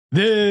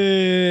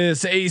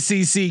This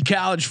ACC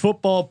college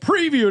football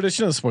preview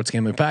edition of the Sports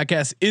Gambling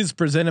Podcast is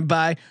presented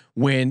by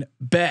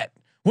WynnBET.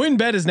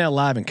 WynnBET is now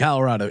live in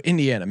Colorado,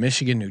 Indiana,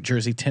 Michigan, New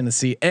Jersey,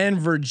 Tennessee, and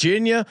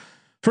Virginia.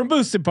 From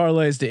boosted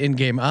parlays to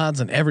in-game odds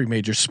on every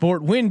major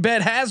sport,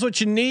 WynnBET has what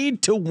you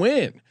need to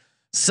win.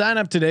 Sign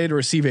up today to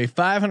receive a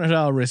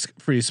 $500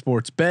 risk-free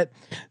sports bet.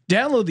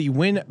 Download the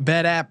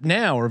WynnBET app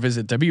now or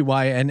visit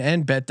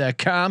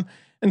wynnbet.com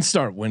and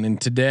start winning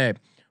today.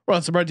 We're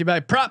also brought to you by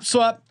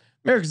PropSwap,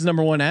 America's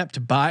 #1 app to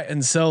buy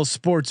and sell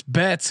sports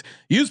bets.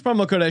 Use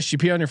promo code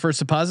SGP on your first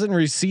deposit and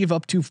receive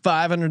up to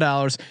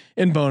 $500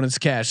 in bonus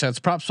cash. That's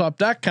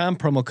PropSwap.com,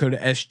 promo code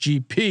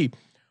SGP.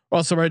 We're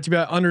also brought to you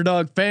by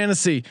Underdog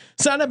Fantasy.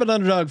 Sign up at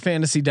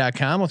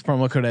UnderdogFantasy.com with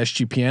promo code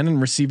SGPN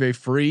and receive a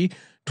free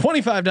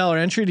 $25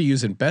 entry to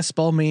use in Best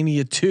Ball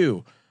Mania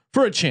 2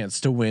 for a chance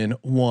to win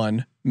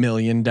 $1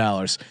 million.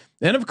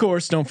 And of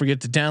course, don't forget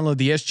to download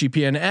the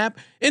SGPN app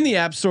in the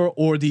App Store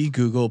or the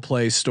Google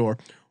Play Store.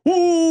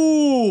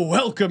 Ooh,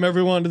 welcome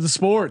everyone to the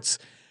Sports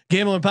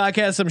Gambling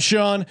Podcast. I'm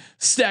Sean,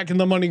 stacking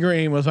the money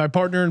green with my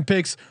partner in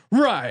picks,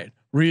 Ryan,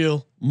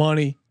 Real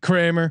Money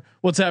Kramer.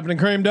 What's happening,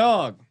 Kramer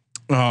Dog?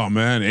 Oh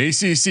man,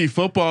 ACC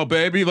football,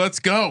 baby, let's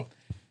go.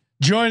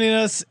 Joining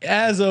us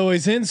as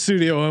always in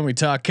studio when we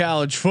talk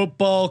college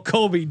football,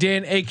 Colby,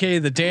 Dant, aka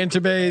the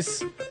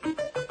Dantabase,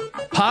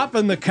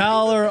 popping the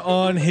collar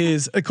on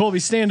his Colby.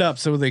 Stand up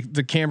so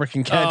the camera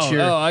can catch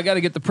you. Oh, I got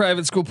to get the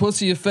private school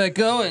pussy effect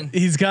going.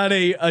 He's got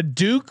a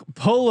Duke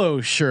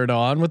polo shirt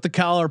on with the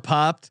collar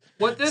popped.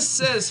 What this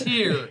says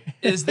here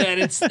is that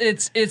it's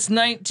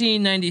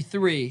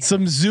 1993.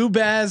 Some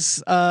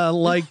Zubaz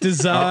like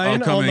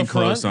design I'll come on the in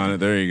close front. On it.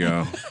 There you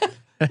go.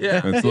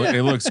 Yeah,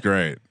 it looks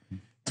great.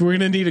 So we're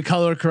gonna need to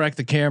color correct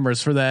the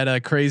cameras for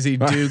that crazy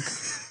Duke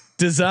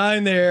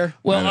design there.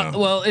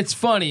 Well, it's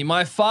funny.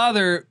 My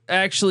father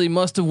actually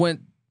must have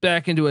went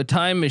back into a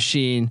time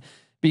machine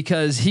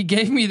because he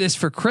gave me this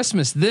for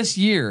Christmas this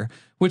year,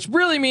 which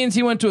really means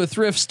he went to a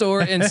thrift store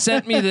and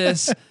sent me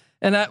this.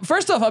 And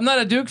first off, I'm not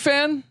a Duke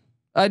fan.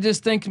 I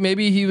just think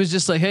maybe he was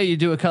just like, hey, you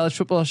do a college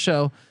football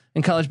show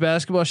and college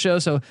basketball show.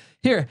 So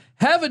here,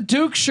 have a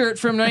Duke shirt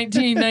from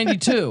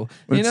 1992.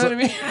 You know what I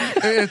mean?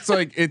 It's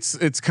like,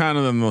 it's kind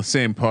of on the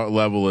same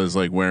level as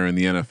like wearing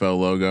the NFL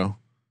logo.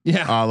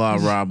 Yeah. A la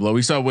Rob Lowe.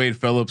 We saw Wade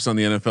Phillips on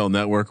the NFL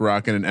Network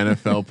rocking an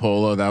NFL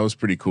polo. That was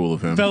pretty cool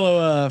of him.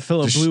 Fellow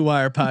Blue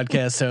Wire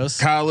podcast host.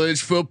 College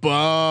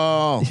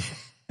football.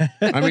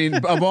 I mean,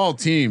 of all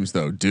teams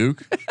though,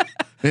 Duke,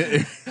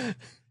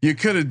 you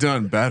could have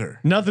done better.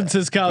 Nothing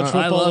says college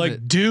football like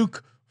it.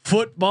 Duke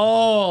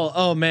football.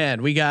 Oh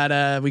man, we got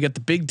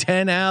the Big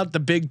 10 out, the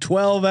Big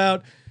 12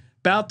 out,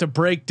 about to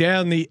break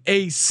down the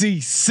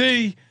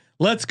ACC.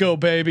 Let's go,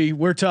 baby.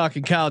 We're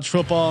talking college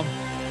football.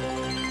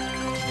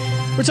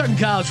 We're talking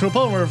college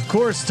football. And we're of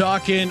course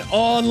talking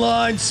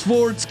online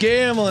sports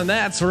gambling.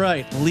 That's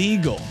right,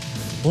 legal,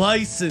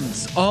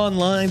 licensed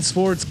online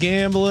sports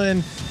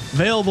gambling,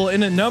 available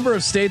in a number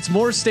of states.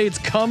 More states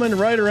coming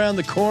right around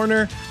the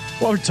corner.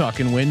 Well, we're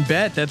talking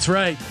WynnBET. That's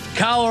right.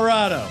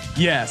 Colorado,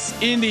 yes.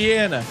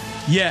 Indiana,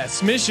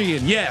 yes.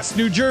 Michigan, yes.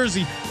 New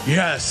Jersey,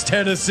 yes.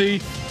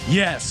 Tennessee,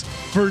 yes.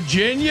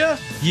 Virginia,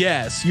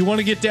 yes. You want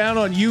to get down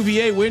on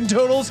UVA win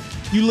totals?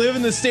 You live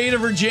in the state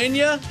of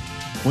Virginia?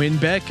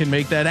 WynnBET can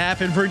make that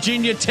happen.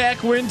 Virginia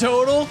Tech win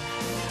total?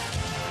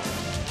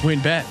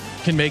 WynnBET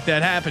can make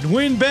that happen.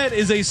 WynnBET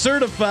is a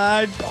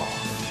certified.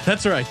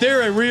 That's right.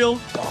 They're a real.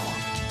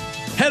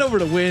 Head over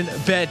to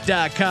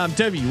wynnbet.com,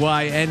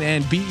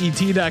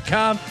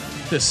 wynnbet.com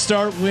to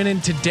start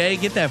winning today.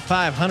 Get that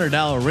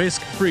 $500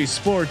 risk-free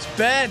sports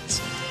bet.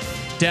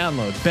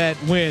 Download,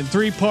 bet, win.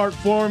 3-part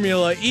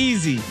formula,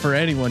 easy for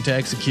anyone to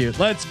execute.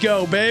 Let's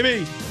go,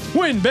 baby.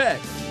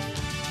 WynnBET.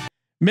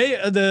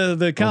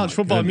 The college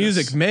football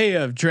music may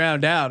have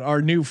drowned out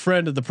our new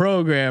friend of the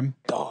program.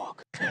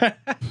 Dog.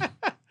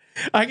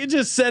 I can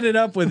just set it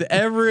up with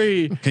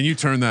every. Can you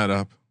turn that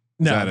up?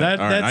 No,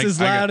 that's as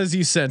loud as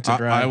you sent it.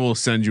 Right? I will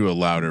send you a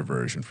louder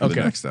version for the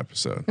next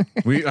episode.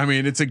 I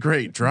mean, it's a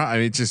great draw. I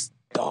mean, it's just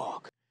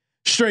dog.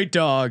 Straight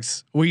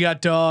dogs. We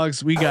got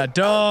dogs. We got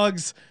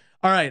dogs.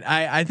 All right.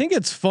 I think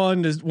it's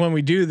fun to, when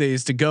we do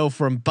these to go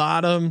from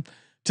bottom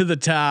to the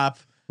top.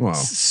 Wow.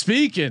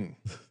 Speaking,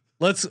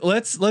 let's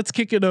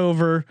kick it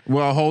over.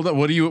 Well, hold on.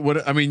 What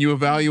I mean, you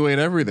evaluate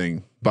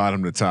everything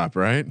bottom to top,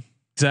 right?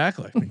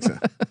 Exactly.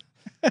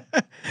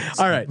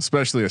 All right.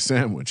 Especially a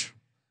sandwich.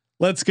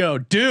 Let's go.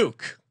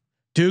 Duke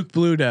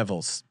Blue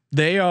Devils.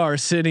 They are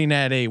sitting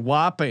at a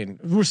whopping.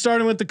 We're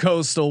starting with the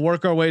Coastal,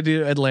 work our way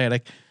to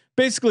Atlantic.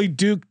 Basically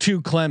Duke to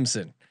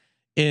Clemson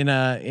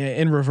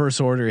in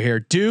reverse order here.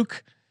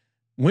 Duke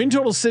win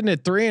total sitting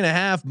at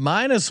 3.5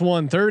 minus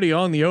 130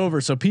 on the over.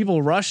 So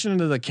people rushing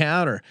into the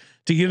counter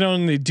to get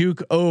on the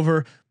Duke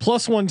over,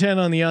 plus 110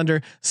 on the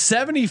under,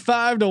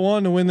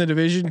 75-1 to win the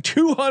division,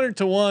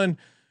 200-1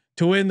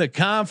 to win the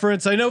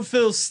conference. I know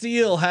Phil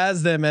Steele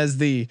has them as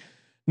the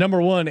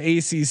 #1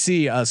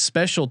 ACC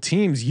special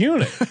teams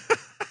unit.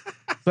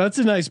 That's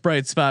a nice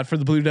bright spot for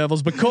the Blue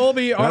Devils. But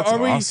Colby, are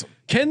awesome.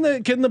 Can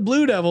the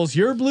Blue Devils,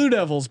 your Blue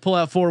Devils, pull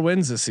out 4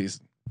 wins this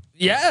season?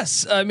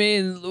 Yes, I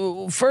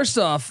mean, first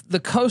off, the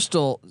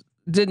Coastal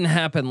didn't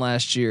happen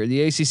last year.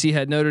 The ACC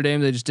had Notre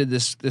Dame. They just did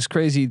this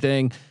crazy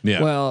thing.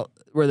 Yeah. Well,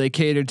 where they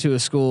catered to a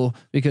school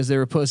because they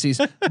were pussies.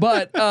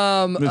 But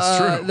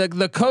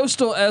the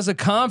Coastal as a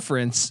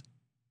conference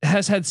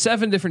has had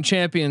 7 different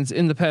champions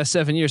in the past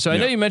 7 years. So I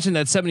know you mentioned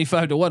that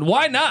 75-1.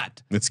 Why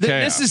not? It's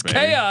chaos. This is baby.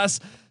 chaos.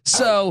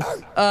 So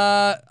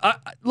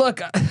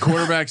look,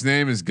 Quarterback's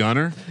name is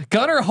Gunner.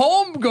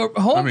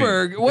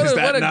 Holmberg. What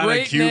a not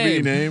great a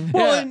QB name.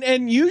 Well,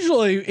 and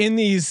usually in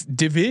these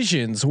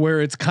divisions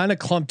where it's kind of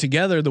clumped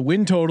together, the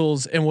win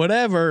totals and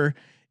whatever,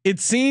 it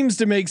seems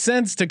to make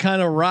sense to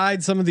kind of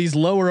ride some of these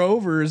lower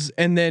overs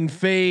and then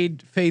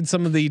fade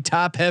some of the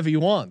top heavy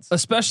ones.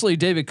 Especially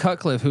David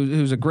Cutcliffe,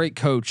 who's a great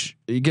coach.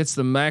 He gets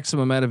the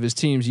maximum out of his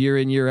teams year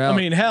in, year out. I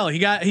mean, hell,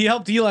 he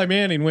helped Eli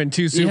Manning win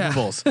 2 Super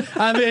Bowls.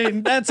 I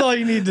mean, that's all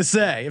you need to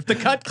say. If the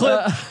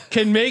Cutcliffe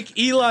can make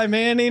Eli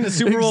Manning a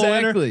Super Bowl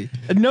winner,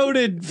 a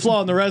noted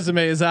flaw in the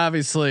resume is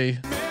obviously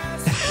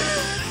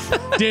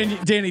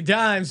Danny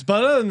Dimes,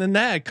 but other than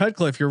that,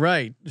 Cutcliffe, you're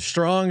right.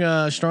 Strong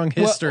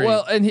history.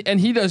 Well, and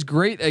he does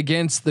great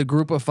against the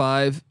group of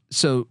 5.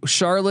 So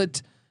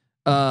Charlotte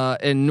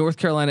and North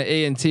Carolina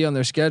A&T on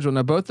their schedule.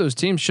 Now both those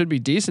teams should be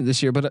decent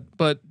this year,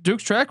 but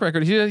Duke's track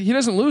record, he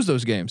doesn't lose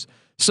those games.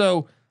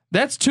 So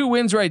that's 2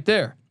 wins right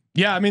there.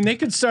 Yeah, I mean they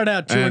could start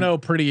out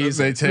 2-0 pretty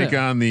easily. They take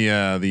on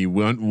the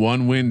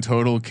one win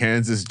total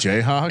Kansas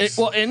Jayhawks.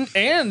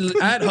 And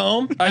at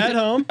home,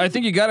 I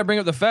think you got to bring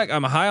up the fact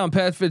I'm high on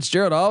Pat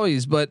Fitzgerald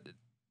always, but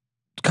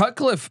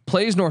Cutcliffe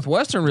plays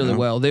Northwestern really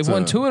well. They've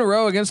won 2 in a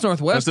row against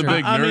Northwestern. That's a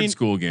big nerd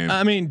school game.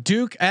 I mean,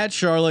 Duke at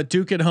Charlotte,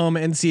 Duke at home,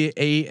 NC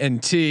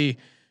A&T,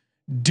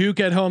 Duke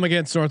at home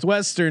against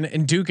Northwestern,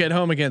 and Duke at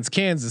home against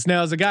Kansas.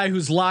 Now, as a guy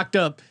who's locked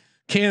up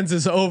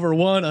Kansas over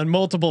 1 on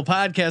multiple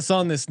podcasts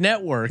on this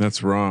network,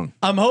 that's wrong.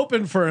 I'm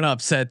hoping for an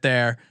upset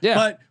there. Yeah.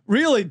 But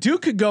really,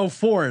 Duke could go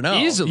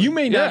 4-0 easily. You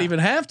may not even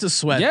have to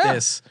sweat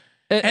this.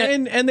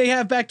 And they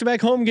have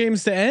back-to-back home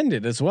games to end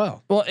it as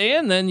well. Well,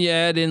 and then you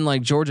add in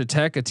like Georgia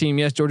Tech, a team.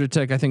 Yes, Georgia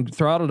Tech I think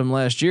throttled them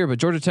last year, but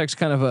Georgia Tech's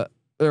kind of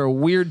they're a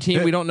weird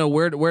team. We don't know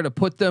where to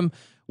put them.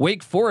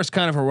 Wake Forest,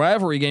 kind of a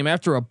rivalry game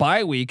after a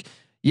bye week.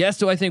 Yes,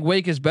 do I think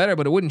Wake is better,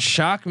 but it wouldn't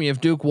shock me if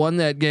Duke won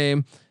that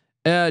game.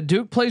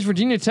 Duke plays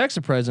Virginia Tech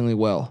surprisingly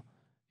well.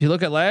 If you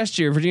look at last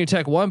year, Virginia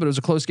Tech won, but it was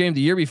a close game.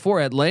 The year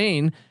before at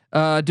Lane,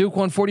 Duke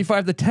won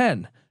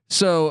 45-10.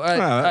 So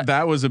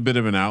that was a bit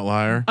of an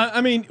outlier.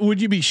 I mean,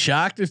 would you be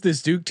shocked if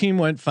this Duke team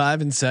went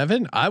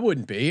 5-7? I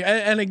wouldn't be.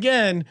 And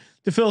again,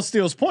 to Phil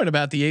Steele's point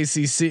about the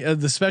ACC,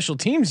 the special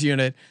teams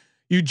unit,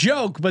 you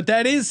joke, but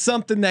that is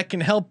something that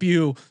can help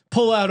you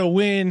pull out a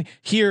win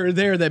here or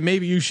there that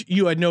maybe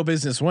you had no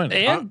business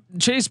winning. And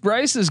Chase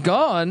Bryce is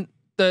gone.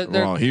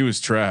 Well, he was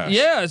trash.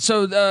 Yeah.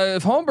 So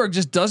if Holmberg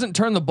just doesn't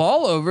turn the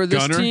ball over,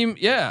 this team,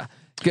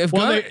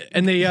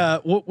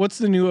 what's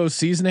the new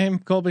OC's name,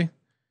 Colby?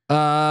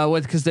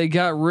 Because they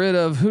got rid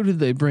of who did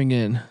they bring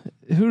in?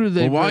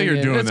 While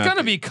you're doing it's that, going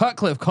to be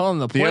Cutcliffe calling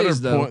the plays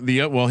though.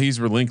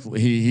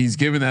 He's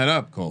given that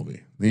up,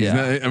 Colby.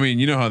 I mean,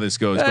 you know how this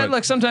goes. But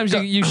like sometimes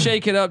you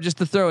shake it up just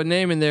to throw a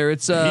name in there.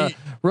 It's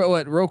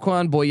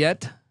Roquan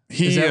Boyette.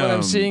 Is that what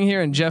I'm seeing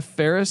here? And Jeff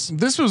Ferris.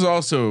 This was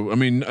also, I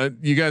mean,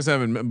 you guys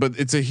haven't, but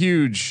it's a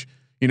huge.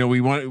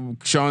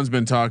 Sean's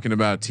been talking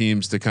about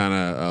teams to kind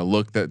of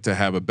look to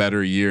have a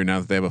better year now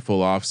that they have a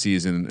full off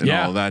season and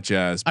all that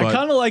jazz. But I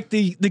kind of like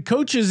the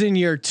coaches in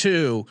year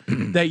 2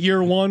 that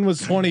year 1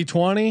 was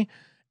 2020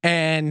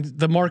 and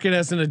the market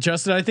hasn't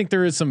adjusted. I think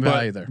there is some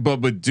value there.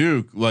 But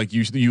Duke, like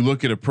you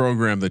look at a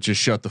program that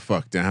just shut the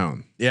fuck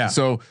down. Yeah.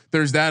 So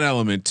there's that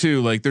element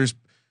too. Like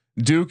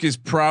Duke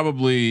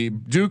probably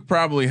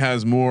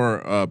has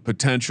more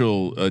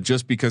potential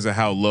just because of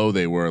how low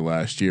they were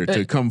last year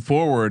to come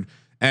forward.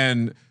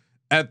 And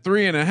at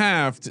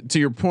 3.5, to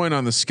your point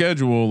on the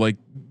schedule, like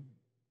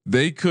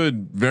they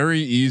could very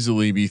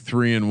easily be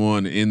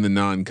 3-1 in the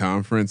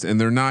non-conference,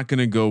 and they're not going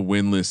to go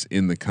winless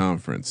in the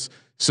conference.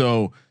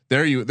 So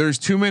there's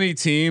too many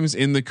teams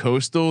in the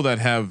Coastal that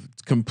have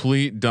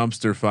complete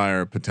dumpster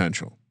fire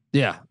potential.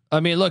 Yeah,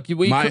 I mean, look,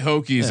 my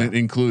Hokies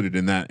included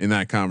in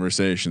that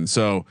conversation.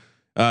 So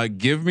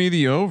give me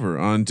the over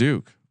on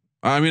Duke.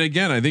 I mean,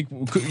 again, I think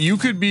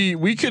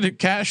we could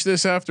cash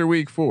this after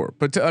week 4,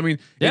 but I mean,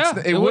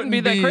 it wouldn't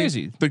be that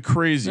crazy. The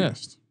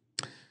craziest.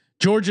 Yeah.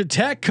 Georgia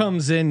Tech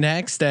comes in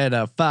next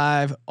at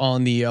 5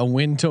 on the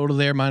win total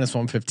there,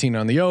 -115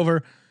 on the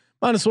over,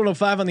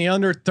 -105 on the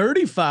under,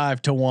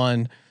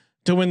 35-1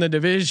 to win the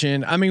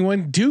division. I mean,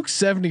 when Duke's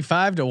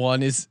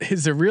 75-1, is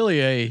there really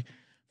a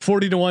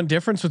 40-1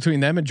 difference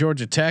between them and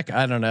Georgia Tech?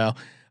 I don't know.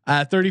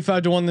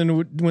 35-1 then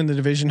to win the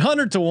division,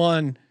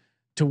 100-1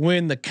 to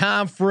win the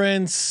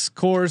conference. Of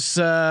course,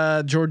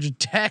 Georgia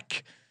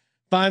Tech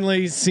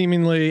finally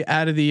seemingly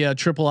out of the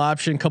triple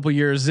option, couple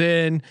years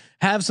in,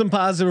 have some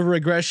positive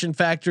regression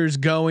factors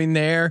going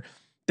there.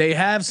 They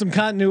have some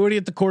continuity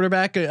at the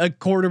quarterback, a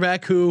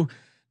quarterback who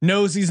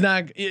knows he's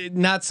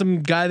not some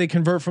guy they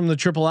convert from the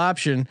triple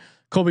option.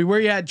 Colby, where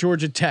you at?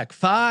 Georgia Tech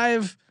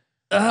 5.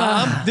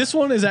 This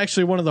one is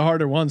actually one of the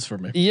harder ones for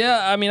me. Yeah,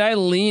 I mean, I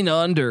lean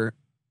under,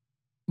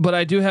 but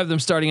I do have them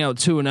starting out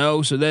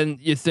 2-0. So then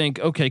you think,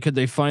 okay, could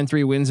they find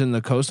 3 wins in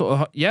the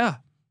Coastal? Yeah,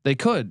 they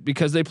could,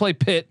 because they play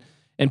Pitt,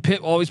 and Pitt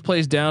always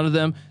plays down to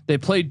them. They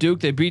play Duke.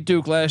 They beat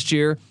Duke last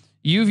year.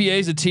 UVA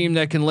is a team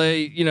that can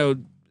lay,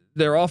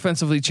 they're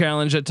offensively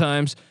challenged at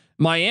times.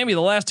 Miami,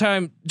 the last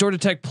time Georgia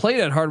Tech played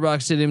at Hard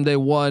Rock Stadium, they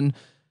won.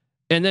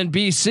 And then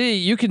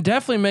BC, you can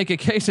definitely make a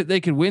case that they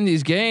could win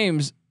these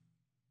games.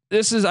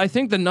 I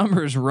think the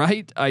number is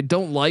right. I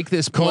don't like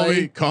this play.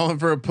 Colby calling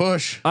for a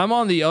push. I'm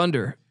on the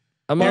under.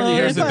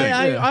 Here's the thing.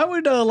 I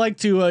would like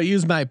to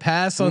use my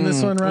pass on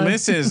this one, right?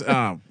 This is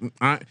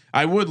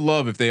I would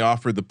love if they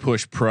offered the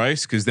push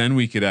price, because then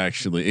we could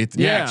actually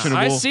actionable.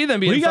 I see them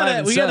being. We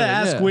gotta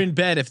ask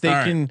WinBet if they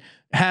can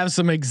have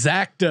some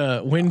exact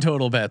win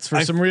total bets for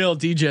some real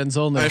degens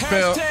only.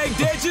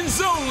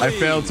 I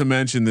failed to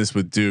mention this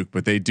with Duke,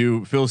 but they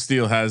do. Phil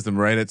Steele has them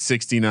right at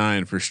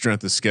 69 for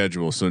strength of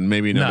schedule, so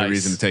maybe another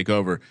reason to take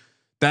over.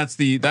 That's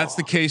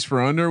the case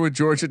for under with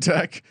Georgia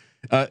Tech.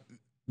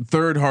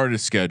 Third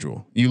hardest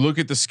schedule. You look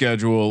at the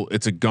schedule;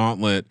 it's a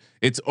gauntlet.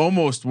 It's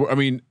almost. I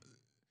mean,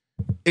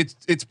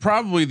 it's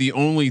probably the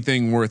only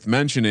thing worth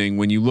mentioning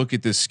when you look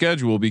at this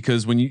schedule,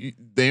 because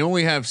they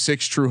only have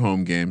 6 true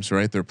home games,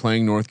 right? They're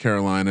playing North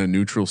Carolina,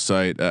 neutral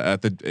site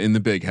in the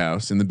big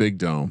house, in the big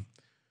dome,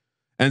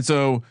 and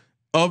so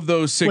of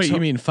those 6. Wait, you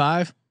mean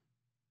 5?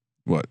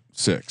 What,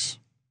 6?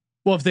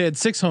 Well, if they had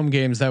 6 home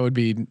games, that would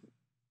be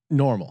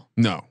normal.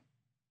 No,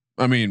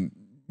 I mean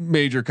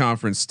major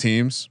conference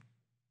teams.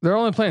 They're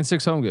only playing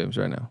 6 home games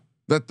right now.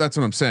 That's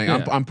what I'm saying.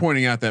 Yeah. I'm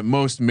pointing out that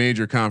most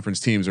major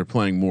conference teams are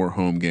playing more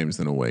home games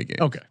than away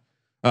games. Okay.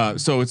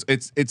 So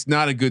it's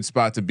not a good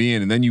spot to be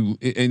in. And then you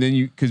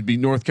because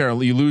North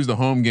Carolina, you lose the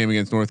home game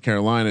against North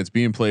Carolina. It's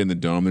being played in the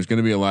dome. There's going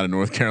to be a lot of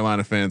North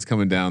Carolina fans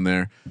coming down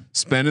there,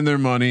 spending their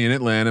money in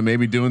Atlanta,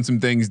 maybe doing some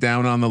things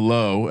down on the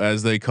low,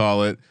 as they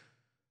call it.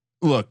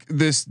 Look,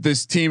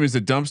 this team is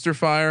a dumpster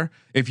fire.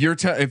 If you're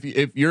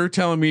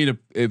telling me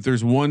if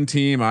there's one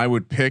team I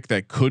would pick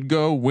that could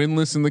go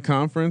winless in the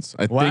conference,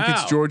 I think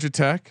it's Georgia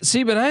Tech.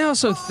 See, but I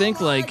also think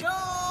I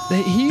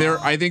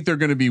think they're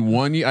going to be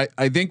one.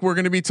 I think we're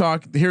going to be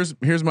talking.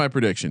 Here's my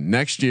prediction.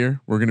 Next year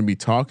we're going to be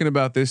talking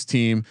about this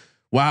team.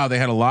 Wow, they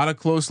had a lot of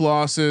close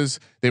losses.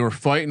 They were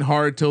fighting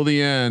hard till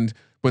the end,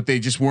 but they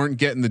just weren't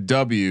getting the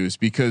W's,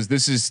 because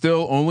this is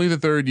still only the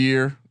 3rd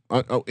year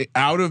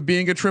out of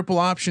being a triple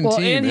option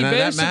team. And he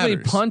basically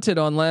punted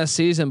on last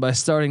season by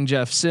starting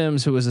Jeff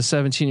Sims, who was a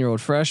 17-year-old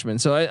freshman.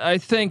 So I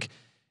think,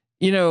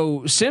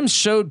 Sims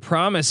showed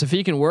promise if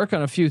he can work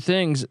on a few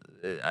things.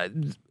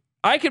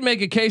 I could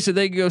make a case that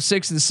they could go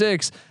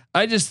 6-6.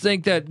 I just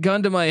think that,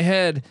 gun to my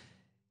head,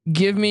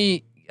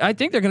 I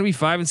think they're going to be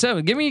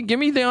 5-7. Give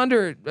me the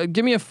under.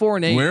 Give me a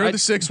 4-8. Where are the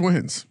 6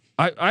 wins?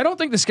 I don't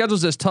think the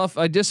schedule's as tough.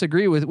 I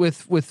disagree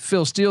with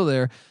Phil Steele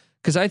there,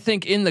 because I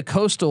think in the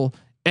Coastal,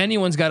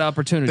 anyone's got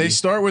opportunity. They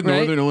start with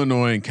Northern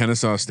Illinois and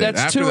Kennesaw State.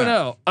 That's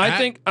 2-0. I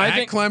think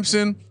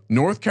Clemson,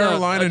 North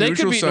Carolina, they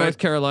neutral could beat site, North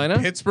Carolina,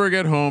 Pittsburgh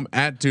at home,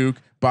 at Duke,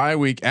 bye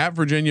week, at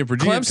Virginia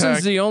Clemson's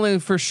Tech, the only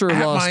for sure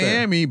at loss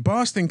Miami, there.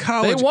 Boston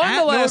College. They won at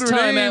the last Notre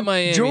time Dame, at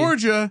Miami,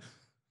 Georgia.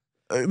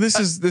 This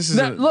is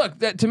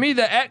to me,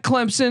 the at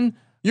Clemson,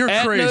 you're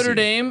at crazy. Notre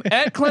Dame,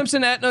 at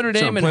Clemson, at Notre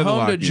Dame, and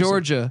home to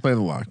Georgia. Play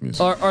the lock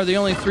music. Are the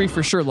only 3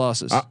 for sure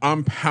losses.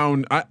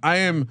 I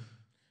am.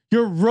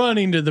 You're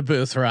running to the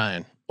booth,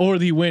 Ryan, or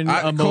the win.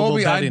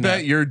 Colby, I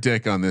bet your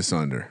dick on this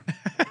under.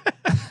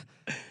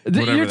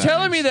 You're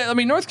telling me that? I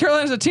mean, North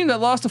Carolina's a team that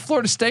lost to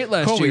Florida State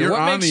last Colby, year.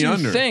 What makes you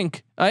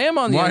think I am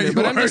on the under?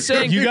 But I'm just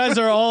saying, you guys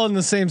are all on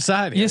the same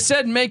side here. You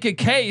said make a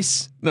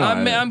case. No,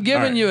 I'm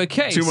giving you a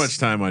case. Too much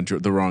time on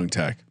the wrong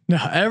tech. No,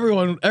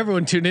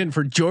 everyone tuned in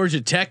for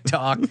Georgia Tech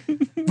talk.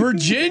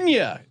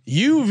 Virginia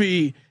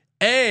UVA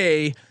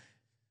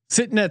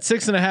sitting at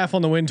 6.5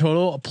 on the win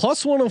total,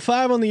 plus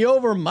 105 on the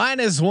over,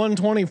 minus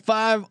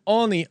 125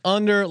 on the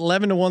under.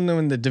 11-1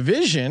 in the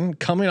division,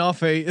 coming off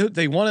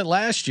they won it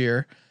last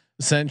year.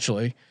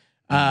 Essentially,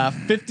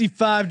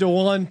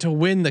 55-1 to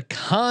win the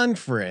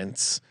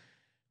conference.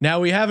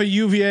 Now we have a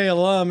UVA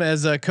alum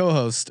as a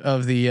co-host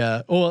of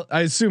the. Well,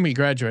 I assume he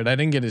graduated. I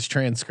didn't get his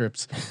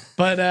transcripts,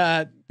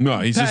 but no,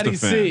 he's Patty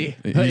just a fan.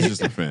 He's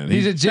just a fan.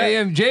 He's a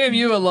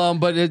JMU alum,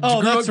 but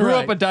grew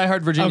up a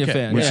diehard Virginia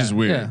fan, which is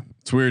weird. Yeah.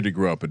 It's weird to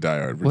grow up a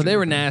diehard Virginia. Well, they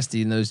were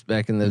nasty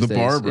back in those days. The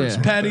Barbers,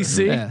 Patty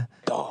C,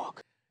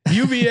 dog,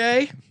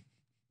 UVA.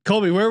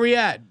 Colby, where are we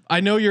at? I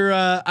know you're.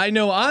 I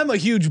know I'm a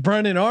huge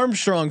Brennan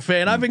Armstrong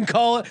fan. I've been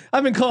calling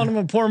him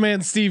a poor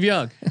man Steve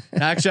Young.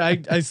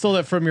 Actually, I stole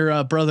that from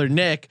your brother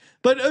Nick.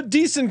 But a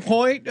decent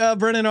point.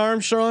 Brennan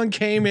Armstrong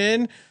came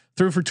in,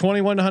 threw for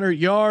 2,100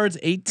 yards,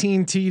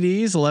 18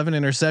 TDs, 11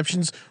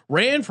 interceptions,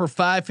 ran for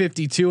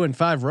 552 and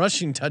 5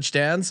 rushing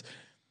touchdowns.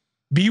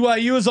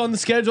 BYU is on the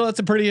schedule. That's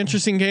a pretty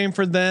interesting game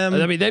for them.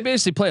 I mean, they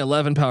basically play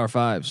 11 Power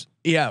 5s.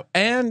 Yeah,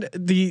 and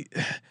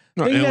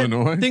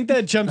Illinois. I think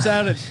that jumps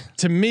out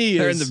to me.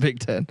 They're in the Big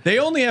Ten. They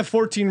only have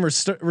 14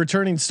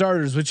 returning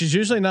starters, which is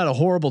usually not a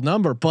horrible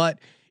number, but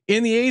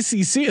in the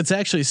ACC, it's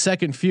actually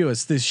second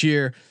fewest this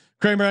year.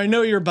 Kramer, I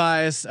know you're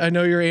biased. I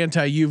know you're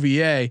anti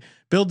UVA.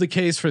 Build the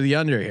case for the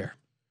under here.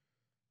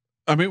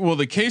 I mean, well,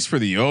 the case for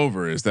the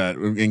over is that,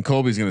 and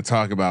Colby's going to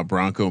talk about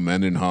Bronco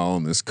Mendenhall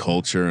and this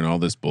culture and all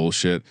this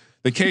bullshit.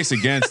 The case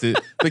against it,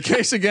 the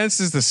case against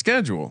is the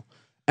schedule,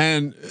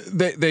 and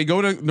they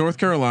go to North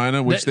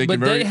Carolina, which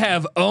they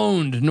have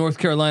owned North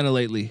Carolina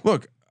lately.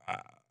 Look,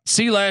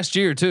 see last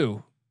year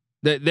too.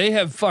 They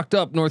have fucked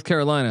up North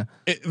Carolina.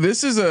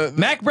 This is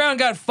Mac Brown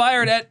got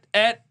fired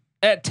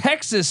at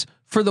Texas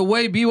for the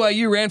way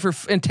BYU ran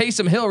and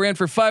Taysom Hill ran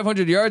for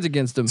 500 yards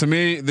against them. To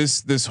me,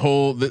 this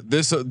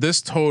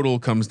total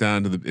comes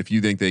down to if you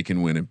think they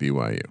can win at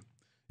BYU.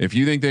 If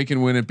you think they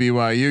can win at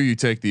BYU, you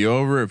take the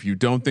over. If you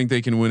don't think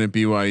they can win at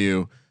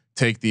BYU,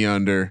 take the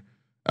under.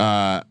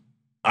 I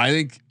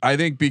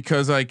think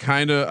because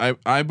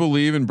I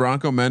believe in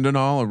Bronco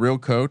Mendenhall, a real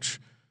coach,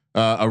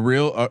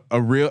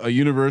 a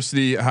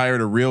university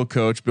hired a real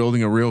coach,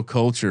 building a real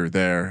culture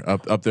there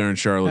up there in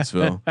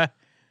Charlottesville.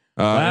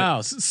 Wow,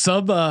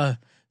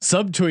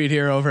 subtweet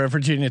here over at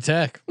Virginia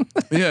Tech.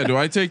 Yeah, do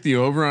I take the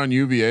over on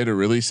UVA to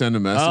really send a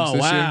message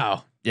this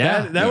year?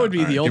 Yeah, that would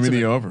be the ultimate. Give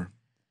me the over.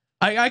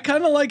 I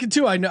kind of like it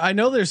too. I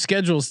know their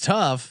schedule's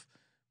tough,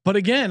 but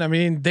again, I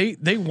mean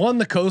they won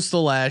the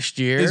Coastal last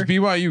year. Is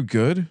BYU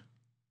good?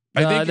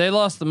 I think they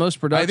lost the most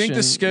production. I think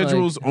the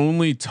schedule's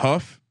only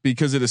tough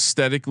because it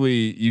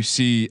aesthetically you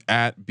see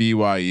at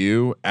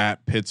BYU,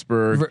 at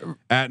Pittsburgh,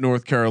 at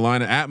North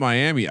Carolina, at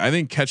Miami. I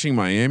think catching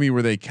Miami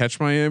where they catch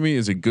Miami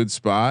is a good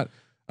spot.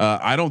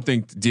 I don't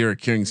think Derek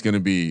King's going to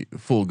be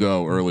full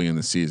go early in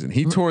the season.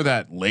 He tore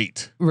that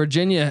late.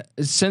 Virginia,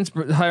 since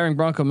hiring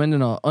Bronco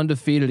Mendenhall,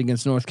 undefeated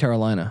against North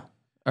Carolina.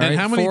 All and right,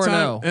 how many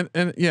times?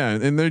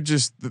 And they're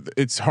just.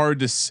 It's hard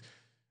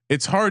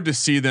to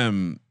see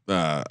them.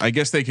 I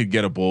guess they could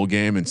get a bowl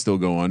game and still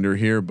go under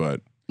here,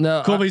 but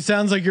no. Colby,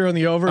 sounds like you're on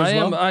the over.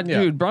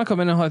 Dude, Bronco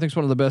Mendenhall I think is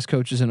one of the best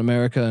coaches in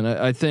America, and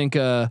I think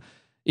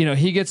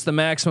he gets the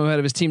maximum out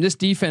of his team. This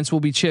defense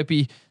will be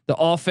chippy. The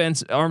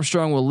offense,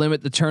 Armstrong will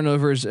limit the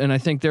turnovers, and I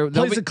think they'll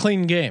plays a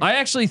clean game. I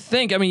actually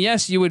think. I mean,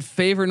 yes, you would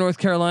favor North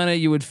Carolina,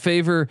 you would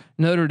favor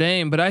Notre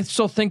Dame, but I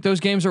still think those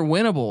games are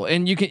winnable,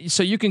 and you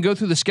can go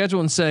through the schedule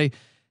and say,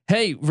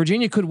 hey,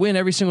 Virginia could win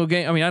every single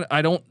game. I mean,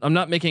 I'm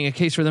not making a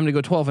case for them to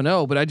go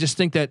 12-0, but I just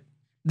think that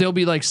they'll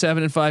be like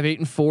 7-5,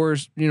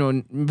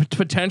 8-4,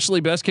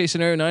 potentially best case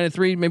scenario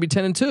 9-3, maybe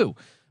 10-2.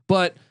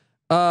 But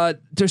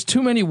there's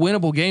too many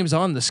winnable games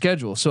on the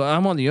schedule, so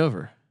I'm on the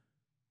over.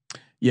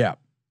 Yeah,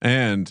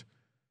 and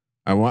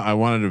I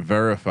wanted to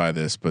verify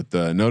this, but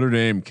Notre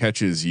Dame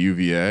catches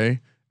UVA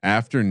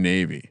after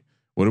Navy.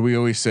 What do we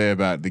always say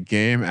about the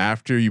game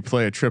after you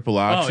play a triple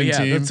option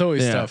team? That's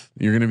always tough.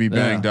 You're going to be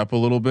banged up a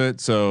little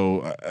bit.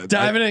 So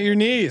diving at your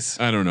knees.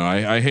 I don't know.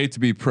 I hate to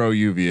be pro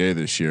UVA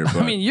this year, but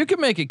I mean, you can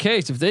make a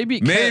case if they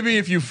beat. Maybe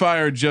if you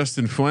fired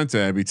Justin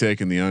Fuente, I'd be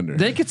taking the under.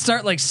 They could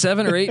start like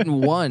 7 or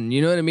 8-1.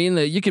 You know what I mean?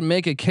 That you can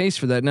make a case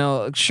for that.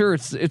 Now, sure,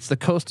 it's the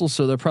Coastal,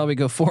 so they'll probably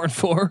go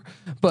 4-4,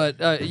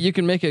 but you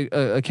can make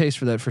a case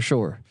for that for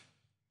sure.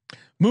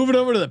 Moving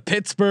over to the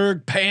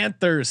Pittsburgh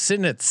Panthers,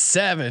 sitting at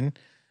 7.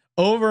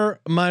 Over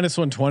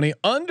 -120,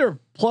 under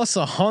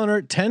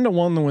 +100,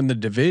 10-1 to win the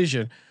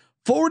division,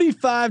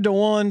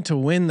 45-1 to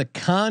win the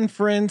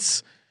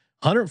conference,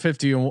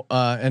 150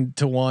 and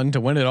to 1 to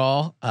win it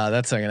all.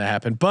 That's not going to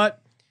happen.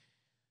 But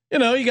you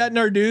got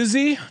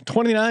Narduzzi,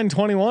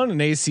 29-21 in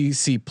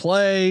ACC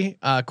play,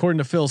 according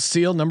to Phil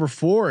Steele, number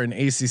 4 in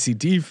ACC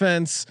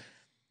defense,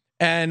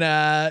 and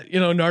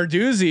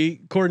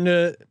Narduzzi, according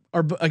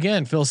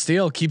to Phil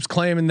Steele, keeps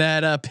claiming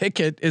that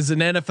Pickett is an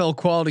NFL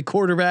quality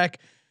quarterback.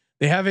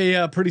 They have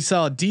a pretty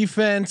solid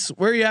defense.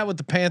 Where are you at with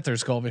the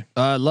Panthers, Colby?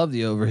 I love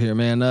the over here,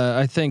 man.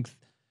 I think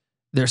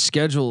their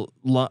schedule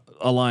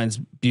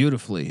aligns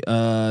beautifully.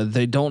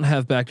 They don't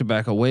have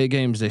back-to-back away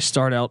games. They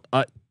start out.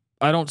 I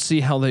don't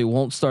see how they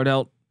won't start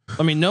out.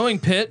 I mean, knowing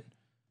Pitt,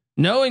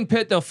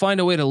 they'll find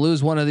a way to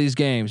lose one of these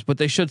games, but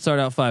they should start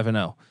out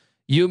 5-0.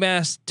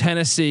 UMass,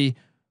 Tennessee,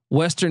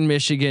 Western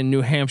Michigan,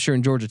 New Hampshire,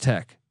 and Georgia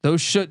Tech. You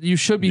should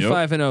be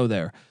 5-0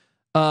 there.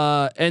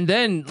 And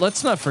then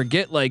let's not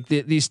forget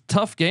these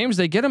tough games,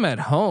 they get them at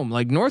home.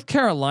 Like North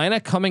Carolina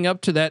coming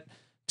up to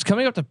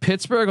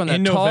Pittsburgh on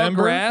that tall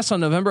grass on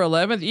November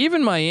 11th,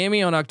 even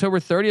Miami on October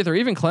 30th, or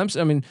even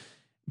Clemson. I mean,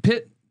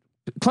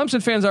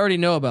 Clemson fans already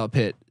know about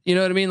Pitt. You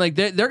know what I mean? Like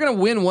they're going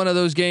to win one of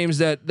those games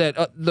that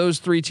those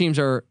three teams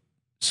are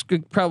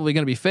probably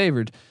going to be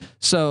favored.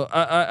 So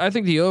I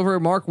think the over.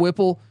 Mark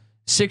Whipple,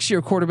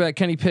 6-year quarterback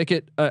Kenny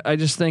Pickett. I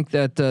just think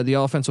that the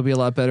offense will be a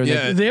lot better.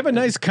 Yeah, they have a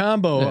nice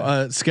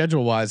combo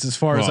schedule wise as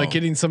far as like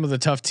getting some of the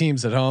tough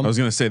teams at home. I was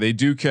going to say they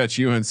do catch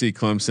UNC,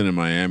 Clemson, and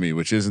Miami,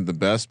 which isn't the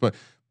best,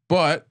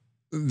 but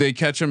they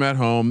catch them at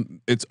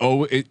home. It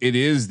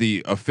is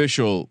the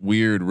official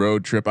weird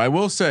road trip. I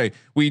will say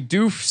we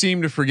do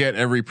seem to forget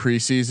every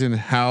preseason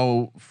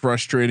how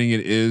frustrating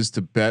it is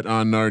to bet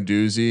on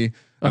Narduzzi.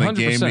 on 100%. a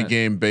game to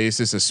game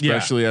basis,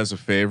 especially as a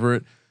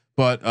favorite.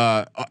 But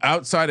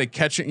outside of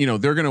catching,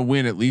 they're going to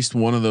win at least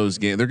one of those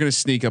games. They're going to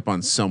sneak up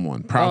on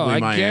someone,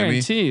 probably Miami. I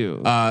guarantee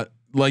you.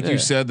 Like you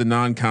said, the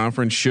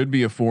non-conference should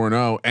be a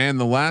 4-0. And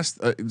the last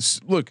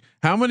look,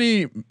 how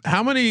many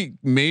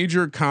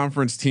major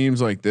conference teams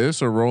like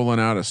this are rolling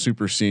out a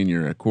super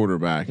senior at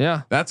quarterback?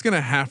 Yeah, that's going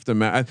to have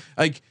to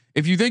like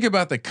if you think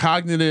about the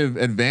cognitive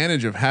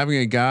advantage of having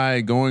a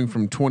guy going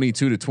from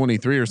 22 to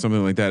 23 or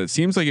something like that, it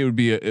seems like it would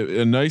be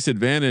a nice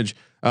advantage.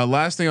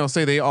 Last thing I'll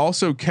say, they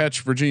also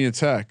catch Virginia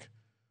Tech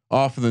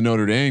off of the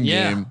Notre Dame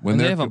game when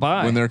they're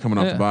coming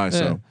off the bye.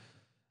 Yeah.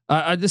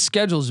 So. This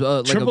schedule's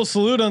triple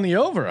salute on the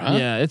over, huh?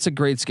 Yeah, it's a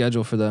great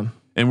schedule for them.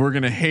 And we're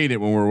gonna hate it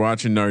when we're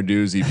watching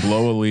Narduzzi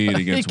blow a lead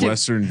against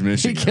Western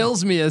Michigan. He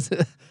kills me as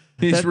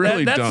he's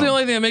really. That's dumb. the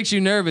only thing that makes you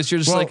nervous. You're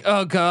just like,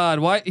 oh god,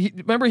 why?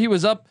 Remember he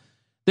was up.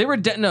 They were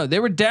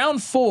down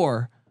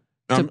 4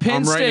 to Penn State.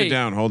 I'm writing it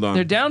down. Hold on.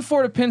 They're down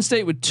 4 to Penn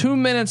State with 2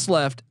 minutes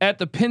left at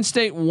the Penn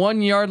State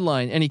 1 yard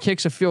line, and he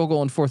kicks a field goal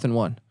on 4th and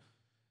 1.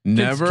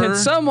 Can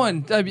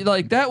someone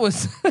like that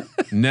was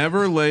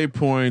never lay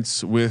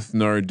points with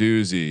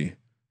Narduzzi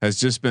has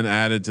just been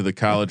added to the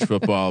college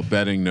football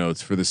betting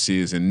notes for the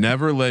season.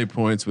 Never lay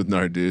points with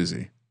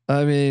Narduzzi.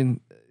 I mean,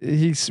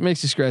 he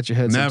makes you scratch your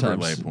head. Never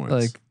sometimes. lay points.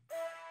 Like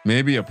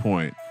maybe a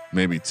point,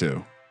 maybe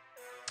 2.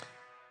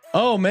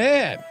 Oh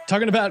man,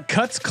 talking about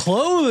Cuts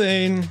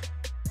Clothing.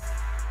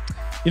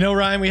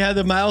 Ryan, we had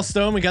the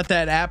milestone. We got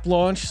that app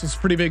launch. It's a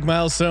pretty big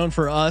milestone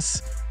for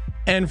us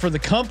and for the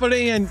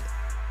company. And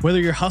whether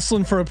you're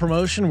hustling for a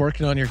promotion,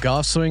 working on your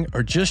golf swing,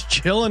 or just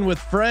chilling with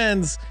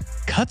friends,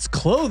 Cuts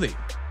Clothing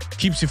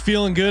keeps you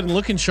feeling good and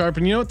looking sharp.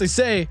 And you know what they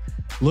say?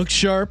 Look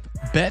sharp,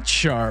 bet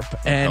sharp.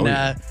 And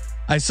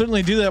I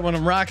certainly do that when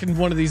I'm rocking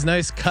one of these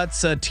nice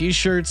Cuts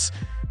t-shirts.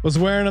 Was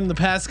wearing them the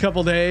past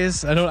couple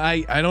days. I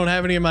don't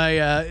have any of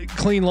my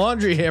clean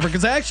laundry here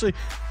because I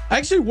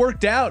actually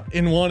worked out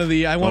in one of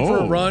the. I went for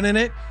a run in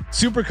it,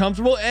 super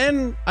comfortable,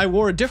 and I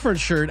wore a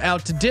different shirt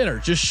out to dinner,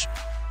 just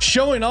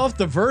showing off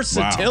the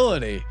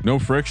versatility. Wow. No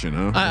friction,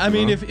 huh? I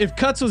mean, if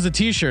Cuts was a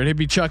t-shirt, it'd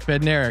be Chuck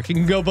Bednarik. It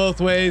can go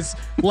both ways.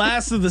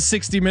 Last of the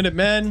 60-minute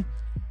men.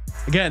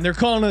 Again, they're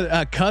calling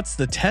it Cuts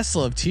the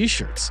Tesla of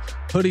t-shirts,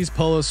 hoodies,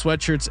 polos,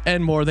 sweatshirts,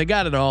 and more. They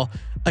got it all.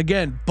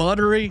 Again,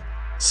 buttery,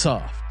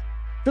 soft.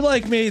 If you're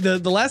like me, the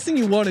last thing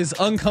you want is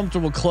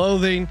uncomfortable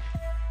clothing.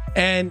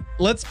 And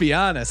let's be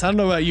honest, I don't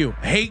know about you.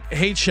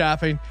 Hate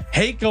shopping,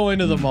 hate going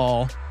to the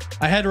mall.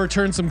 I had to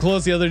return some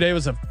clothes the other day. It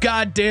was a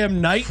goddamn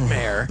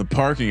nightmare. The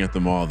parking at the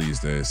mall these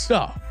days.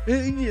 Oh,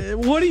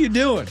 what are you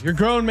doing? You're a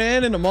grown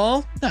man in the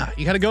mall? Nah,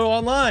 you got to go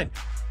online.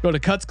 Go to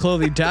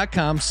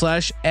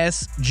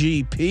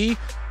cutsclothing.com/SGP.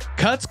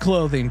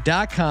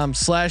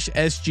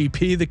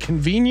 Cutsclothing.com/SGP. The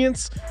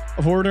convenience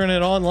of ordering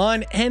it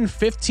online and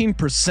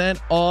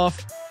 15%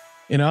 off.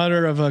 In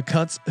honor of a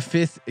Cuts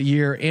 5th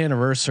year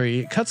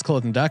anniversary,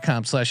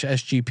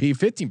 cutsclothing.com/SGP,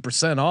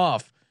 15%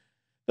 off.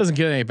 Doesn't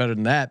get any better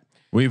than that.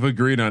 We've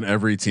agreed on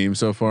every team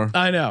so far.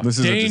 I know. This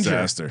is a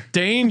disaster.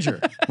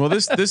 Danger. Well,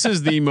 this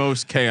is the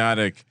most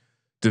chaotic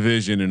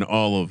division in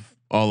all of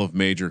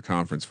major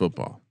conference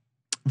football.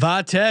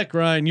 Vatek,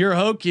 Ryan, your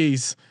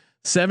Hokies,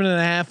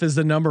 7.5 is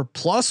the number,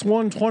 plus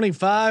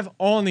 125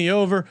 on the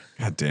over.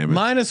 God damn it.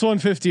 Minus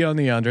 150 on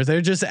the under.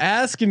 They're just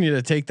asking you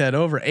to take that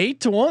over.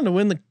 8-1 to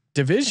win the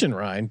division,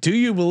 Ryan. Do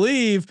you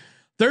believe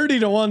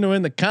 30-1 to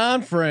win the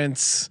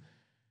conference?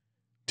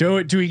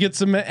 Do we get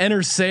some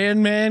Enter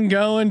Sandman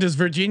going? Does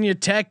Virginia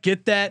Tech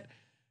get that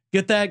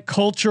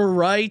culture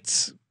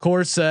right? Of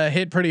course,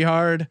 hit pretty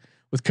hard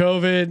with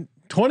COVID.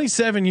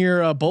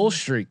 27-year bowl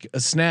streak, a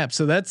snap.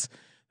 So that's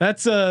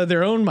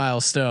their own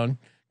milestone.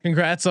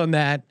 Congrats on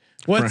that.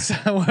 What is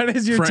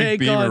your Frank take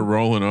Beamer on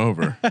rolling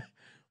over?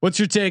 What's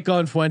your take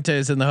on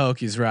Fuentes and the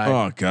Hokies, Ryan?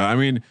 Oh God, I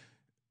mean.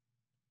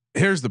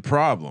 Here's the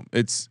problem.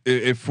 It's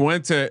if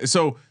Fuente.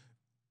 So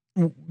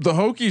the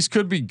Hokies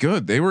could be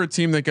good. They were a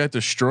team that got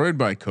destroyed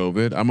by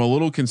COVID. I'm a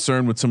little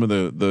concerned with some of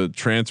the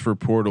transfer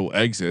portal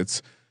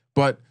exits,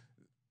 but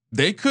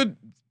they could,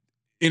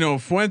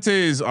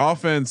 Fuente's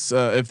offense,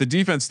 if the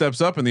defense steps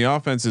up and the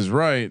offense is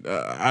right,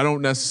 I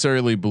don't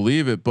necessarily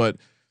believe it, but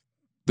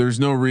there's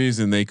no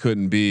reason they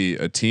couldn't be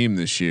a team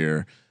this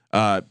year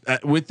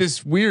with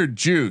this weird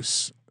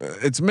juice.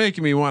 It's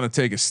making me want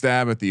to take a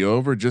stab at the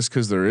over just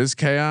because there is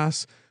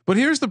chaos. But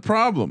here's the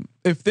problem: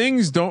 if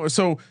things don't,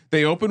 so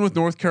they open with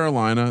North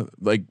Carolina.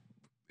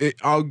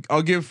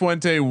 I'll give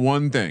Fuente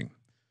one thing.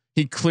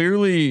 He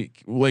clearly,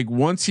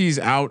 once he's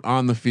out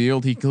on the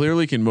field, he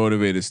clearly can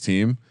motivate his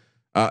team.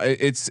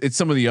 It's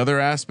some of the other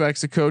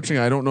aspects of coaching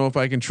I don't know if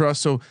I can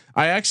trust. So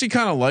I actually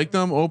kind of like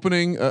them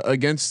opening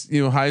against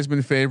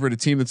Heisman favorite, a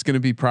team that's going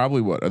to be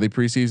probably are they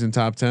preseason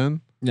top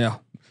 10? Yeah.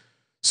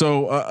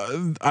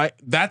 So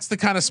that's the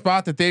kind of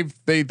spot that they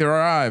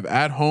arrive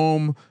at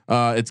home.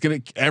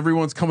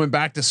 Everyone's coming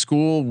back to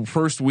school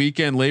first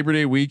weekend, Labor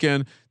Day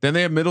weekend. Then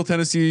they have Middle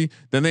Tennessee.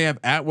 Then they have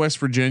at West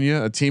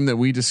Virginia, a team that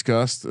we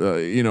discussed.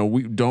 We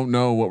don't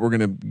know what we're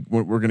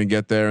gonna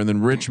get there. And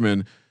then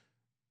Richmond.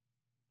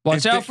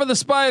 Watch out for the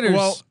Spiders.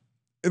 Well,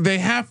 they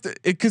have to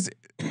because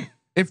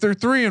if they're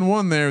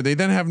 3-1 there, they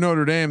then have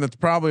Notre Dame. That's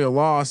probably a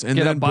loss, and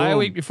get then a bye boom.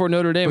 week before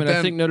Notre Dame, But and I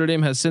then- think Notre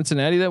Dame has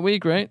Cincinnati that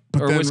week, right?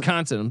 Or then-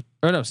 Wisconsin,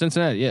 or no,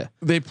 Cincinnati. Yeah,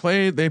 They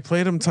played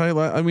them tight.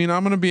 I mean,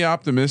 I'm going to be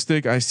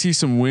optimistic. I see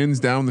some wins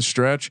down the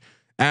stretch.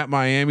 At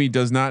Miami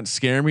does not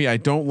scare me. I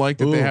don't like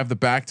that they have the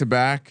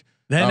back-to-back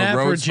Then at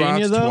road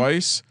Virginia, spots though?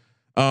 twice.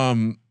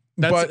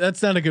 But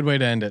That's not a good way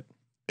to end it.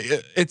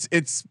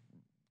 it's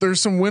there's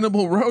some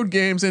winnable road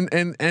games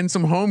and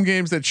some home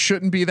games that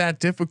shouldn't be that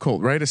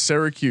difficult, right? A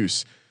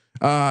Syracuse.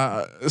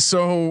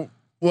 So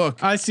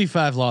look, I see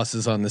 5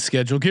 losses on the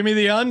schedule. Give me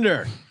the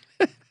under.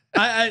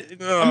 I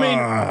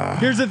mean,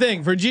 here's the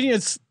thing: Virginia Lay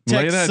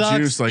Tech that sucks.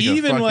 juice like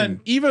a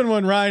Even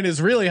when Ryan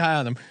is really high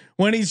on them,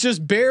 when he's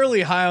just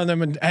barely high on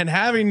them and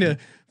having to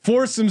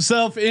force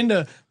himself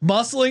into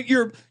muscling,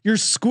 you're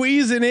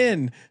squeezing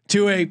in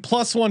to a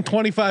plus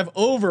 125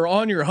 over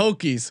on your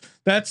Hokies.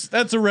 That's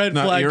a red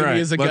flag to me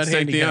as a gut handicap. Let's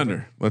take the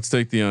under. Let's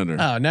take the under.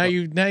 Oh, now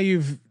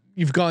you've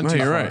gone too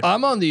you're far. right.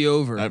 I'm on the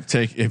over. I've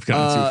gone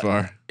too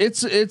far.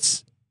 It's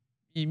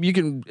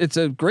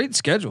a great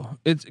schedule.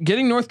 It's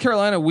getting North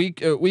Carolina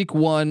week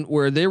 1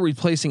 where they're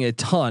replacing a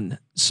ton.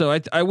 So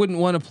I wouldn't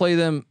want to play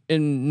them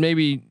in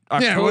maybe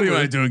October. Yeah, what do you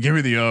want to do? Give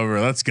me the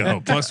over. Let's go.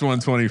 Plus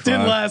 125.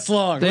 Didn't last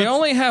long. They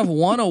only have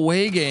one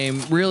away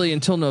game really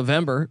until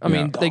November. I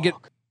mean, they get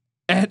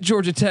at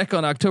Georgia Tech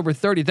on October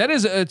 30th.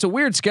 It's a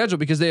weird schedule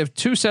because they have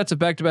 2 sets of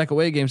back-to-back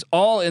away games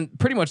all in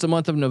pretty much the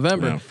month of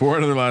November. Yeah, 4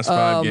 out of their last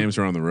 5 games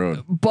are on the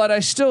road. But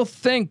I still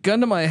think,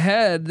 gun to my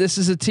head, this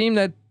is a team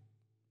that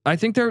I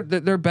think they're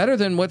better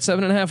than what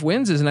 7.5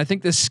 wins is, and I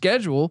think this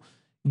schedule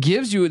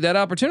gives you that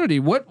opportunity.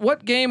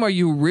 What game are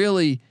you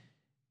really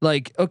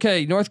like?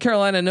 Okay, North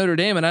Carolina, Notre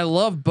Dame, and I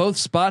love both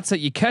spots that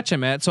you catch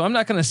them at. So I'm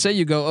not going to say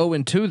you go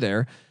 0-2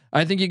 there.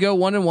 I think you go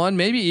 1-1,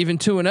 maybe even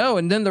 2-0,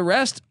 and then the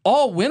rest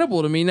all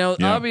winnable to me. Now,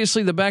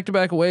 obviously, the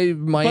back-to-back away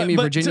Miami,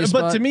 Virginia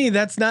spot. But to me,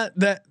 that's not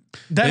that.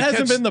 That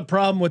hasn't been the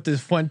problem with the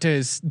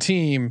Fuentes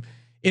team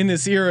in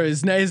this era.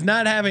 Is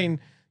not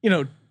having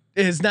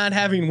is not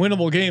having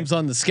winnable games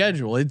on the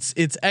schedule. It's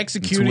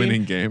executing,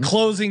 winning games,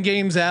 closing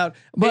games out.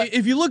 But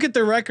if you look at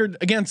the record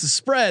against the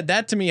spread,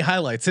 that to me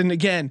highlights. And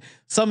again,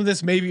 some of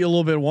this may be a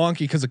little bit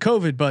wonky because of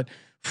COVID, but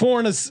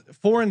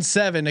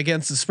 4-7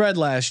 against the spread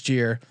last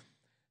year.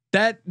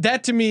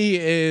 That to me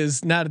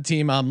is not a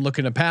team I'm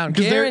looking to pound.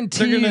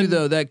 Guarantee you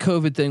though that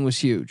COVID thing was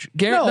huge.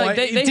 They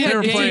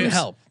had games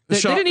help. They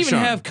didn't even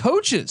have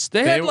coaches.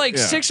 They had like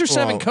 6 or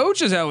 7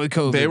 coaches out with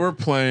COVID. They were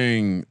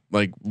playing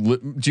like.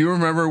 Do you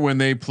remember when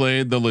they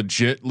played the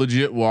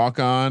legit walk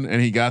on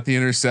and he got the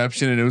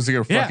interception and it was like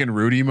a fucking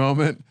Rudy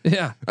moment?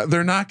 Yeah,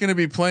 they're not going to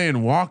be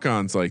playing walk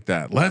ons like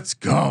that. Let's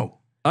go.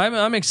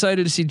 I'm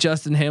excited to see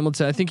Justin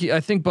Hamilton. I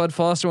think Bud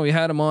Foster, when we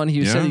had him on,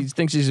 he said he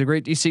thinks he's a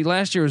great DC.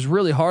 Last year was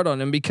really hard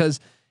on him because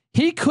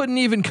he couldn't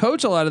even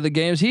coach a lot of the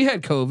games. He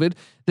had COVID.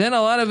 Then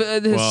a lot of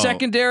his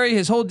secondary,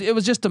 it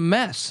was just a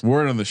mess.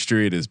 Word on the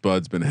street is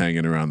Bud's been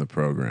hanging around the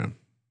program,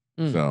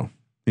 so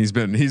he's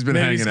been hanging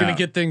out. He's gonna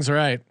get things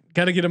right.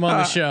 Got to get him on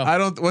the show. I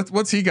don't.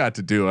 What's he got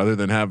to do other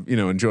than have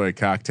enjoy a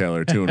cocktail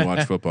or 2 and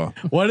watch football?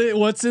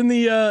 What's in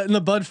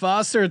the Bud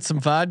Foster? It's some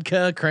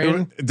vodka,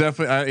 cran.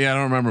 Definitely. I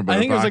don't remember. But I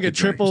think it was like a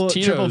triple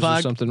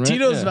vodka, something, right?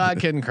 Tito's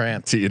vodka and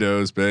cran.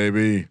 Tito's,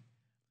 baby.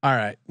 All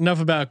right,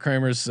 enough about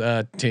Kramer's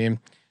team.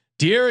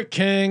 De'Aaron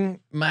King,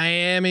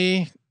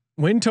 Miami,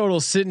 win total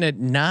sitting at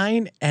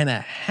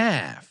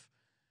 9.5,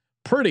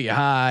 pretty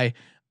high.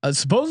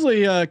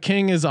 Supposedly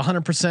King is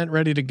 100%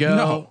 ready to go.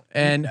 No.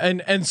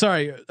 And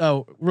sorry.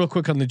 Oh, real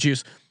quick on the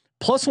juice,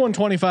 plus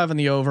 125 on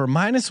the over,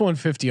 minus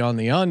 150 on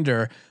the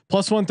under,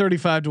 plus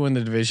 135 to win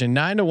the division,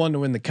 9-1 to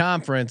win the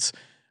conference.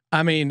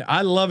 I mean,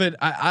 I love it.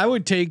 I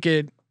would take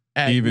it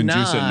at even 9.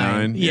 juice at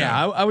 9.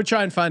 Yeah, I would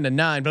try and find a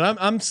 9, but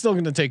I'm still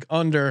going to take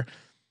under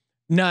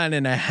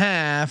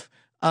 9.5.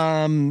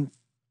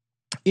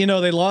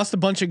 They lost a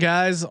bunch of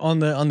guys on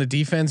the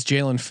defense.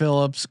 Jalen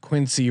Phillips,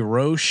 Quincy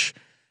Roche,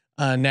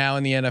 now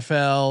in the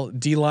NFL.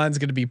 D line's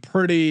going to be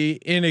pretty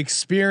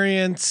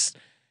inexperienced,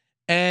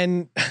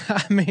 and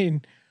I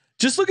mean,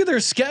 just look at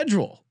their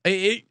schedule.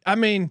 I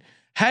mean,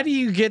 how do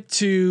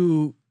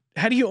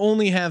you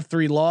only have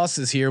 3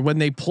 losses here when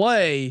they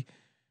play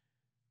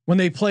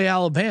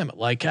Alabama?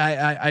 Like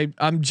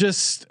I'm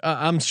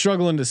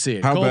struggling to see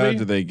it. How Colby? bad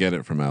do they get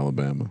it from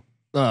Alabama?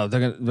 Oh,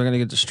 they're gonna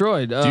get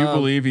destroyed. Do you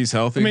believe he's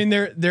healthy? I mean,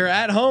 they're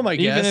at home. I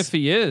guess even if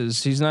he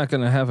is, he's not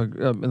gonna have a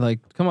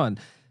come on.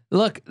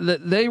 Look,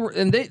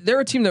 they're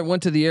a team that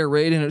went to the air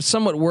raid and it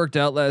somewhat worked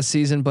out last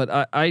season,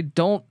 but I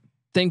don't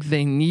think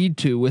they need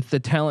to with the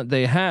talent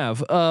they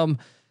have.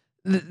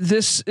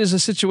 This is a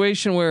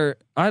situation where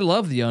I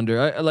love the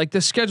under. Like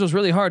this schedule is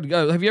really hard.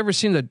 Have you ever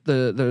seen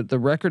the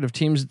record of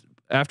teams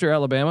after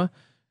Alabama?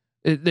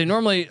 They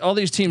normally all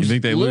these teams. You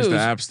think they lose to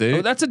App State?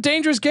 Oh, that's a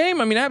dangerous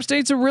game. I mean, App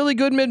State's a really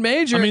good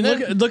mid-major. I mean,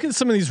 look at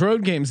some of these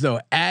road games though.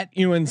 At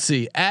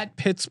UNC, at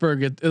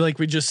Pittsburgh, like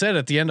we just said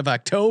at the end of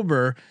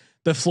October,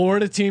 the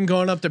Florida team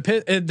going up to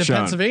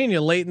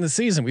Pennsylvania late in the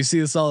season. We see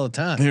this all the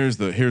time. Here's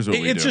what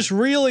we do. It's just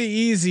really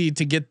easy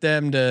to get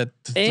them to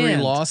 3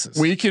 losses.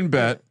 We can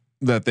bet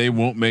that they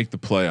won't make the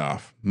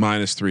playoff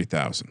minus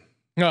 3,000.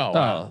 Oh,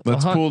 wow.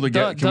 Let's pull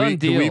together. Can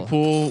we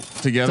pull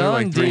together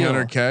like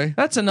 300K?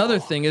 That's another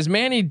thing. Is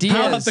Manny Diaz?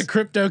 How about the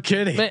crypto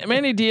kitty?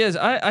 Manny Diaz.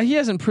 He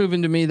hasn't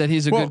proven to me that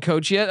he's a good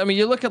coach yet. I mean,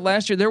 you look at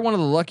last year; they're one of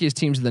the luckiest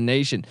teams in the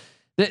nation.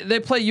 They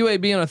play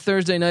UAB on a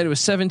Thursday night. It was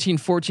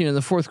 17-14 in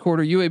the fourth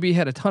quarter. UAB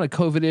had a ton of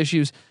COVID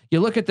issues. You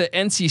look at the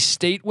NC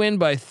State win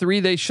by 3.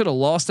 They should have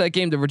lost that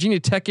game. The Virginia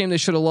Tech game they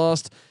should have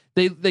lost.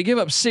 They give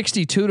up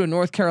 62 to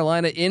North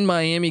Carolina in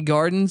Miami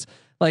Gardens.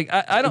 Like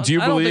I don't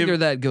think they're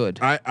that good.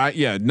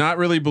 Yeah, not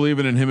really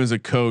believing in him as a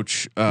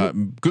coach.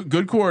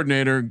 Good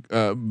coordinator.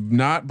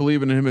 Not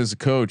believing in him as a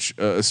coach,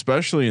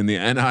 especially in the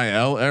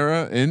NIL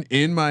era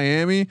in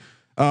Miami.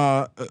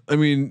 I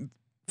mean,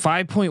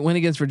 5-point win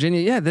against Virginia.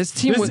 Yeah, this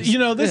team was. He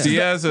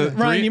has a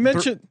Ryan. You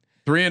mentioned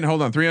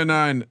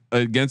 309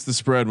 against the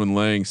spread when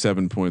laying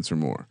 7 points or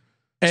more.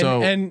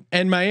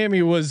 And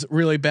Miami was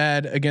really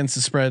bad against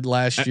the spread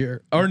last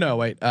year. Or no,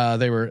 wait,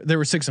 they were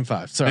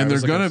 6-5. Sorry, and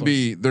they're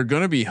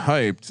gonna be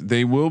hyped.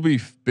 They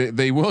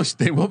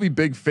will be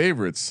big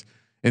favorites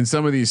in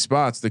some of these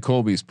spots. To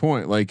Colby's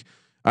point, like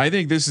I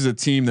think this is a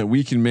team that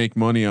we can make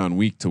money on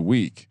week to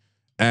week.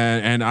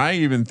 And I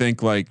even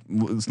think let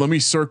me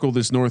circle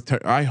this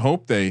I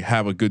hope they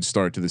have a good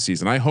start to the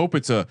season. I hope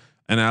it's an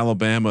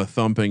Alabama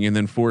thumping and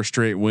then 4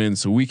 straight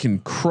wins so we can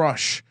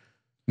crush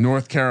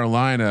North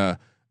Carolina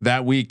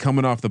that week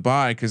coming off the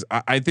bye. Cause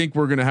I think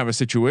we're going to have a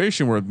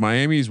situation where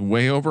Miami's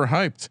way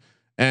overhyped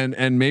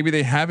and maybe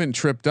they haven't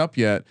tripped up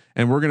yet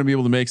and we're going to be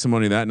able to make some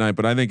money that night.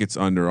 But I think it's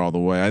under all the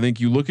way. I think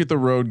you look at the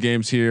road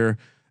games here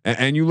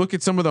and you look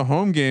at some of the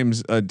home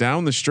games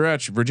down the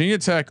stretch. Virginia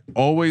Tech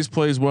always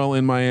plays well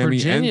in Miami.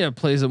 Virginia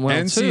plays them well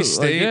NC too.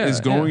 State is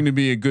going to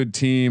be a good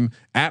team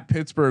at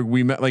Pittsburgh.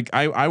 We met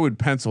I would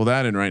pencil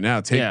that in right now.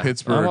 Take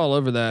Pittsburgh. I'm all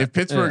over that. If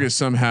Pittsburgh is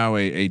somehow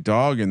a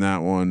dog in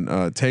that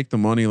one, take the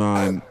money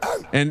line.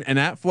 And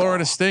at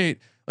Florida State,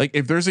 like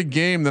if there's a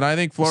game that I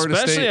think Florida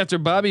especially State after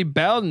Bobby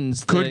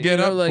Bowden's could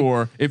get up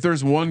for, if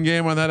there's one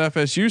game on that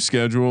FSU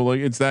schedule, like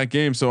it's that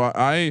game. So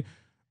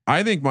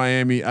I think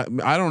Miami.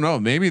 I don't know.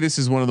 Maybe this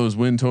is one of those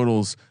win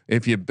totals.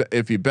 If you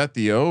bet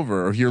the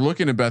over, or if you're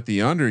looking to bet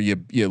the under, you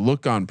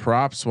look on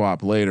prop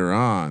swap later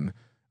on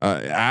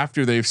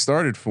after they've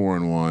started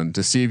 4-1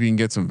 to see if you can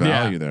get some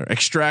value there.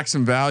 Extract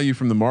some value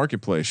from the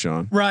marketplace,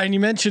 Sean. Ryan, you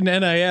mentioned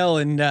NIL,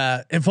 and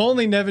if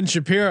only Nevin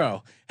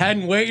Shapiro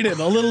hadn't waited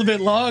a little bit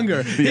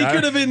longer, he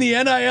could have been the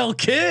NIL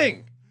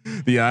king.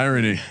 The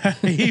irony.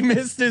 he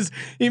missed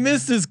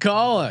his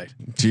calling.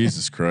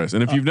 Jesus Christ!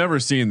 And if you've never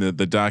seen the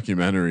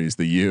documentaries,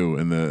 the U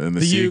and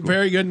the U,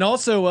 very good, and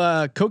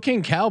also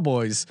Cocaine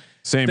Cowboys.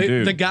 Same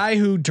dude. The guy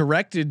who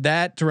directed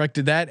that,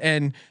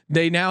 and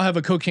they now have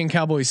a Cocaine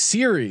Cowboys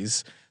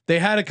series. They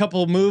had a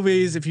couple of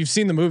movies. If you've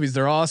seen the movies,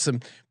 they're awesome.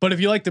 But if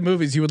you like the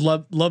movies, you would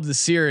love the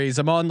series.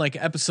 I'm on like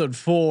episode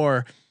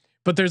 4.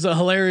 But there's a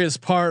hilarious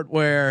part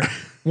where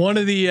one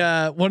of these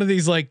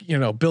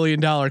 $1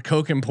 billion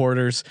coke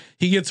importers,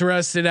 he gets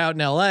arrested out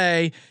in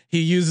L.A. He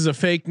uses a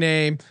fake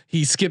name.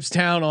 He skips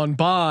town on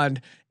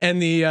bond,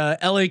 and the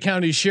L.A.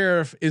 County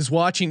sheriff is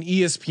watching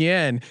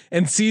ESPN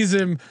and sees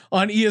him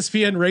on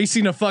ESPN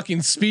racing a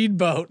fucking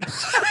speedboat.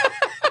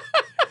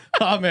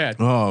 Oh man,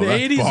 the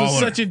 80s was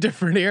such a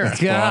different era.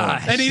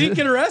 Gosh. And he didn't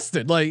get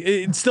arrested. Like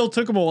it still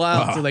took him a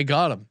while until they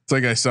got him. It's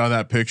like I saw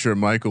that picture of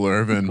Michael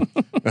Irvin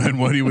and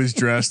when he was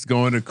dressed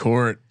going to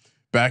court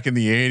back in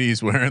the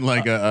 80s, wearing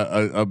like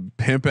a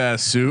pimp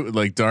ass suit,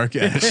 like dark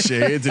ass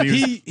shades. And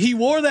he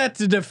wore that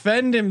to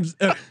defend him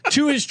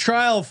to his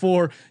trial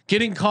for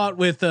getting caught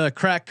with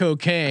crack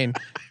cocaine.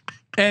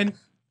 And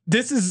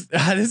this is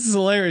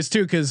hilarious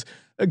too, because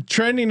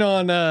trending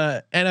on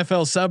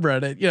NFL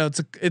subreddit,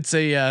 it's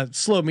a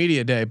slow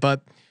media day,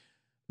 but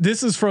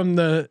this is from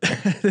the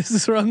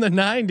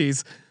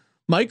 90s.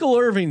 Michael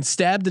Irvin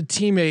stabbed a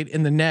teammate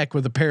in the neck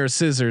with a pair of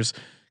scissors,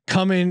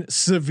 coming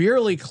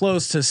severely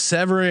close to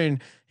severing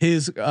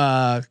his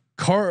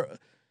carotid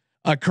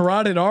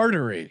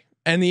artery.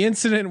 And the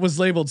incident was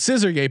labeled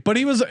Scissorgate, but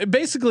he was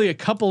basically a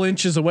couple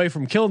inches away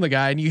from killing the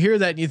guy. And you hear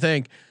that and you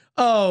think,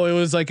 oh, it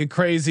was like a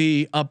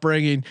crazy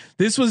upbringing.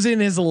 This was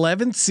in his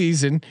 11th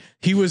season.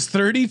 He was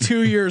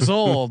 32 years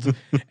old,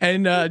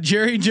 and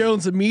Jerry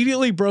Jones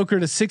immediately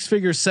brokered a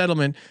 6-figure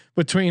settlement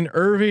between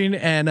Irving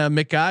and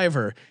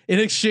McIver in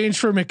exchange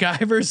for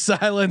McIver's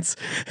silence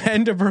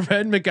and to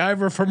prevent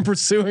McIver from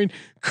pursuing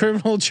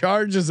criminal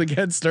charges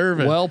against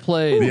Irving. Well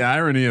played. The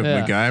irony of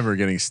McIver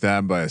getting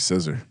stabbed by a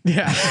scissor.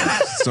 Yeah,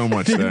 so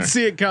much didn't there.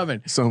 see it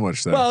coming. So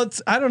much there. Well,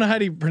 I don't know how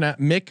do you pronounce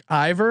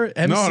McIver.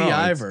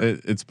 Ivor.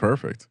 It's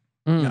perfect.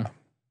 Yeah.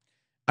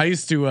 I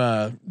used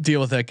to deal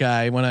with that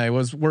guy when I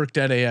worked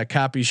at a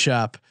copy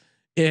shop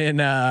in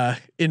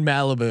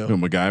Malibu. Who,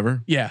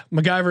 MacGyver? Yeah,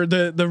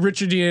 MacGyver, the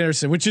Richard D.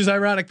 Anderson, which is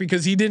ironic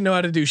because he didn't know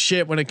how to do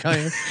shit when it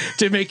came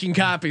to making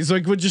copies.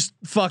 Like would just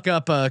fuck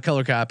up a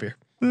color copier.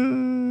 All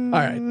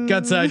right,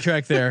 got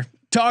sidetracked there.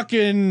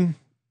 Talking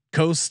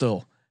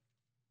coastal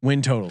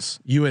win totals.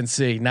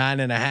 UNC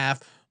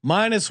 9.5,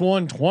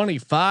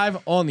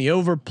 -125 on the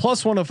over,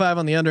 +105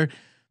 on the under,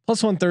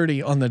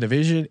 +130 on the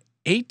division.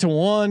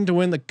 8-1 to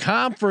win the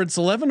conference,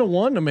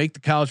 11-1 to make the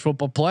college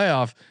football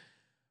playoff,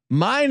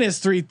 minus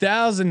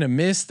 3,000 to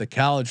miss the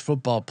college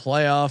football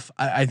playoff.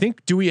 I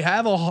think, do we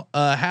have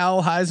a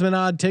Howell Heisman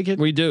odd ticket?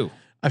 We do.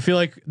 I feel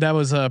like that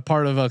was a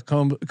part of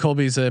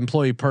Colby's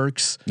employee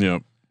perks.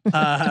 Yep.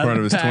 Part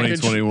of his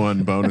package.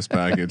 2021 bonus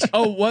package.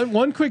 Oh,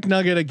 one quick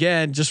nugget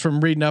again, just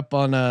from reading up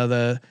on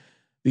the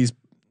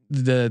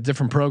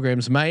different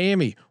programs.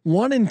 Miami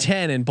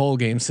 1-10 in bowl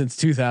games since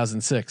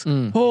 2006.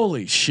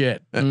 Holy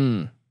shit!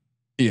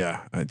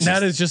 Yeah,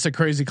 that is just a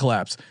crazy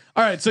collapse.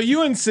 All right, so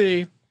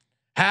UNC,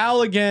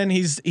 Howell again.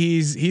 He's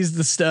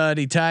the stud.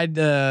 He's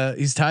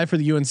tied for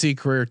the UNC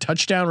career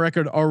touchdown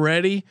record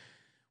already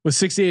with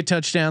 68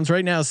 touchdowns.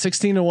 Right now,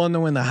 16-1 to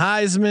win the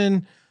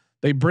Heisman.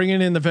 They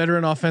bringing in the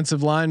veteran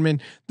offensive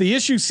lineman. The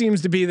issue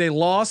seems to be they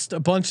lost a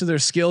bunch of their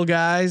skill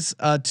guys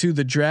to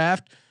the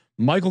draft.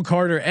 Michael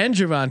Carter and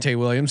Javonte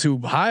Williams, who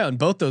high on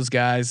both those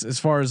guys as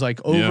far as like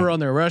over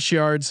on their rush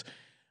yards.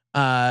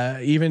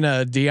 Even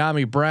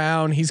De'Ami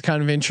Brown, he's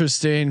kind of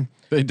interesting.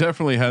 They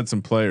definitely had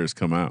some players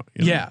come out.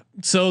 Yeah,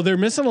 so they're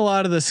missing a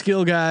lot of the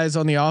skill guys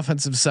on the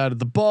offensive side of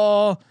the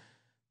ball.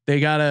 They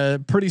got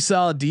a pretty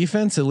solid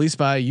defense, at least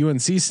by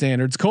UNC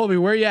standards. Colby,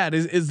 where you at?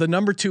 Is the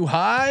number too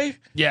high?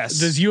 Yes.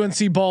 Does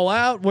UNC ball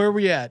out? Where are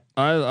we at?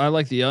 I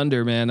like the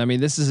under, man. I mean,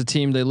 this is a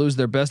team, they lose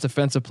their best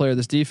defensive player.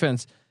 This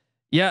defense,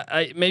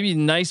 maybe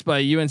nice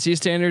by UNC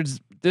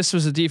standards. This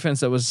was a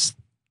defense that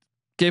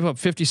gave up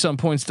 50 some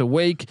points to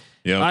Wake.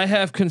 Yep. I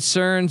have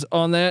concerns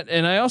on that.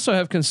 And I also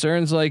have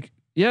concerns like,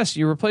 yes,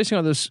 you're replacing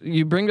all this.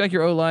 You bring back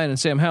your O-line and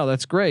Sam Howell.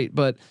 That's great,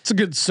 but it's a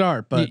good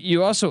start. But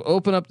you also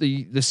open up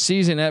the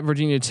season at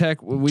Virginia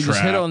Tech. We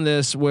just hit on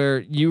this where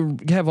you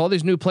have all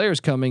these new players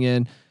coming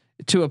in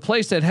to a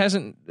place that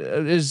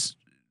is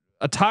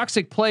a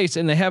toxic place,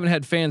 and they haven't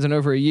had fans in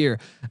over a year.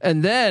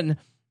 And then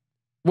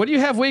what do you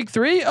have week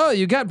 3? Oh,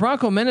 you got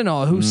Bronco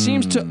Mendenhall, who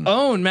seems to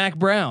own Mac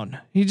Brown.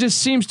 He just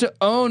seems to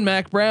own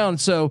Mac Brown.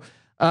 So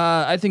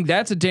I think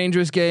that's a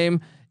dangerous game.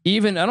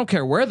 Even I don't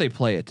care where they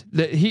play it.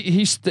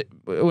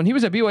 When he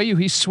was at BYU,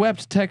 he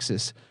swept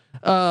Texas.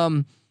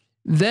 Then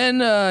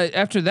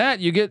after that,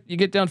 you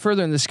get down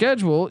further in the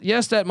schedule.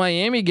 Yes, that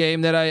Miami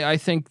game that I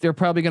think they're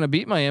probably going to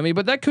beat Miami,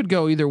 but that could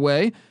go either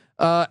way.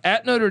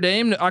 At Notre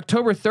Dame,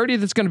 October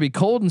 30th, it's going to be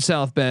cold in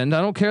South Bend. I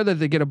don't care that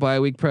they get a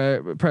bye week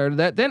prior to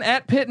that. Then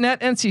at Pitt and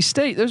at NC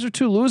State, those are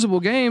 2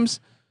 losable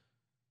games.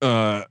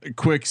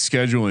 Quick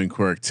scheduling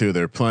quirk too.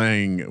 They're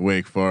playing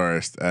Wake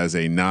Forest as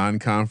a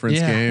non-conference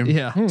game.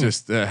 Yeah.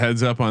 Just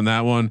heads up on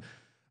that one.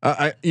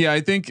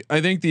 I think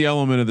the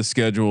element of the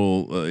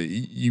schedule,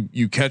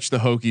 you catch the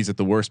Hokies at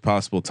the worst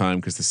possible time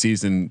because the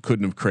season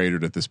couldn't have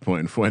cratered at this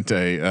point. And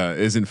Fuente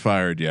isn't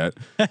fired yet.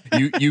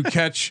 You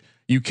catch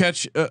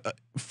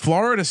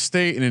Florida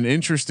State in an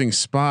interesting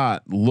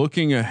spot,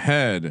 looking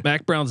ahead.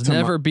 Mac Brown's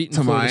never beaten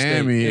to Florida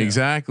Miami, State.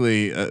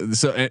 exactly.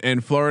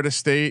 And Florida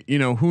State,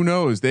 who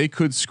knows? They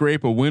could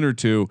scrape a win or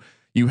two.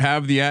 You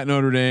have the at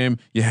Notre Dame,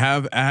 you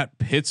have at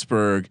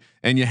Pittsburgh,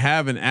 and you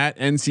have an at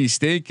NC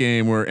State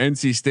game where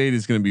NC State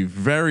is going to be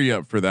very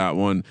up for that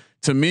one.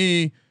 To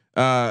me,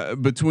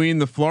 between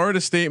the Florida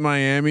State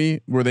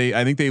Miami, where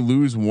I think they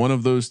lose one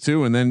of those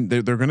 2, and then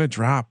they're going to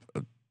drop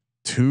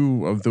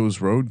 2 of those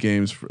road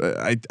games.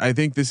 I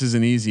think this is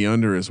an easy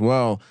under as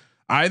well.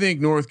 I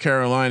think North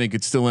Carolina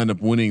could still end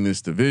up winning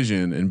this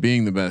division and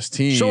being the best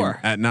team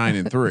at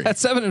 9-3. At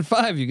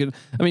 7-5, you could.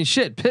 I mean,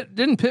 shit.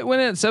 Didn't Pitt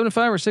win it at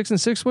 7-5 or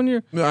 6-6 one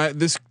year?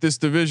 This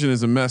division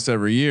is a mess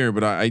every year,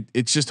 but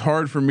it's just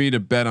hard for me to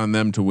bet on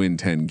them to win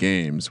 10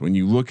 games. When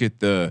you look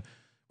at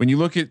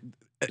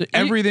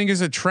everything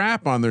is a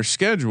trap on their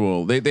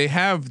schedule. They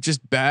have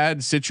just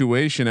bad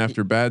situation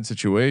after bad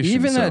situation.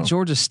 Even that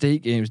Georgia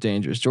State game is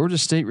dangerous. Georgia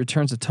State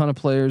returns a ton of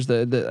players.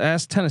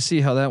 Ask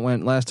Tennessee how that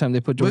went last time they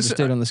put Georgia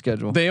State on the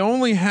schedule. They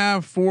only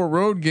have 4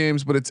 road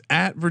games, but it's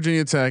at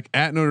Virginia Tech,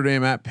 at Notre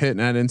Dame, at Pitt,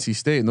 and at NC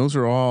State, and those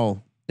are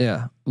all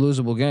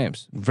losable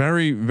games.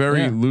 Very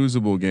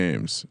losable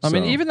games. I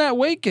mean, even that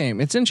Wake game,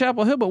 it's in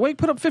Chapel Hill, but Wake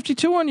put up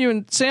 52 on you,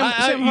 and Sam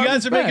you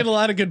guys are making a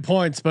lot of good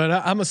points, but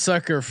I'm a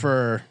sucker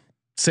for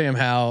Sam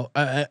Howell.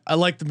 I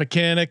like the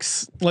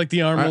mechanics, like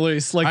the arm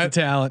release, like the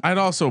talent. I'd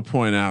also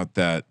point out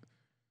that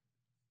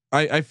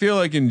I feel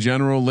like in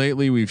general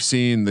lately we've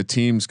seen the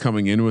teams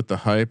coming in with the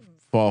hype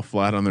fall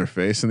flat on their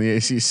face in the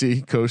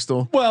ACC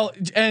Coastal. Well,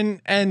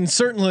 and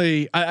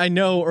certainly I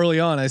know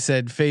early on I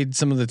said fade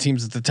some of the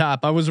teams at the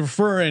top. I was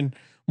referring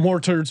more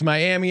towards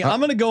Miami. I'm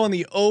going to go on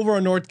the over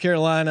on North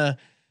Carolina.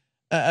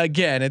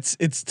 Again,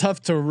 it's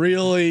tough to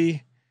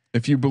really.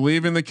 If you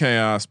believe in the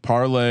chaos,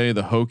 parlay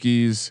the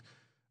Hokies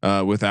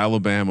with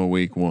Alabama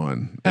week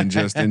 1 and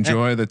just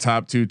enjoy the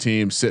top 2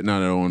 teams sitting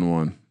on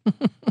 0-1.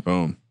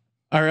 Boom.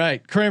 All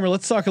right, Kramer,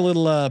 let's talk a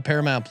little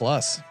Paramount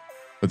Plus.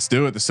 Let's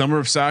do it. The summer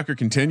of soccer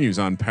continues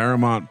on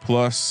Paramount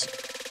Plus.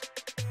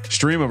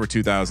 Stream over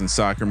 2,000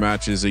 soccer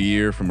matches a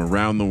year from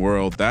around the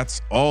world.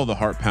 That's all the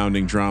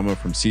heart-pounding drama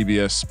from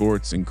CBS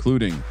Sports,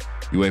 including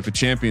UEFA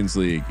Champions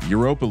League,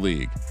 Europa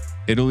League,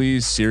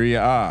 Italy's Serie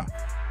A,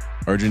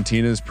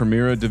 Argentina's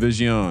Primera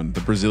División,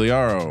 the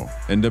Brasileiro,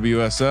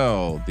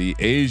 NWSL, the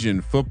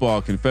Asian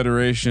Football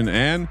Confederation,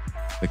 and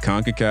the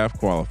CONCACAF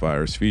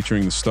qualifiers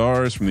featuring the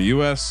stars from the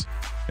U.S.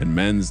 and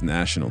men's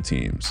national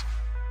teams,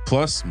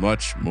 plus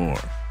much more.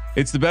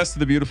 It's the best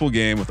of the beautiful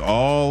game with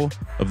all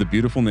of the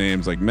beautiful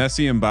names like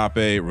Messi,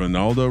 Mbappe,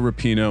 Ronaldo,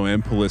 Rapinoe,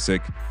 and Pulisic.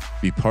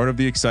 Be part of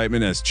the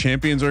excitement as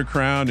champions are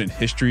crowned and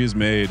history is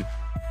made.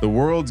 The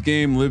world's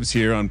game lives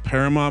here on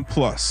Paramount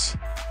Plus.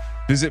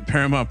 Visit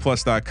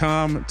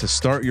ParamountPlus.com to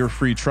start your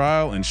free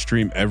trial and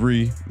stream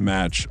every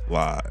match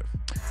live.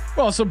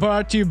 We're also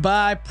brought to you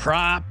by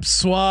Prop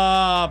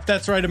Swap.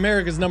 That's right,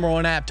 America's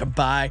 #1 app to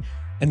buy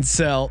and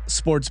sell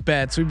sports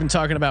bets. We've been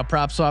talking about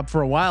Prop Swap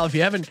for a while. If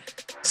you haven't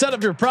set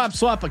up your Prop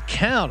Swap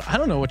account, I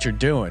don't know what you're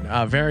doing.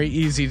 Very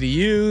easy to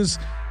use,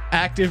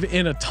 active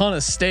in a ton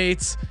of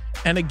states.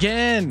 And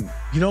again,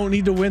 you don't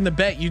need to win the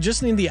bet. You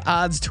just need the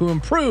odds to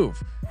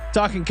improve.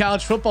 Talking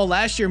college football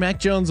last year, Mac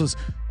Jones was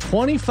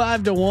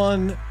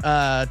 25-1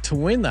 to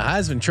win the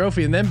Heisman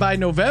Trophy. And then by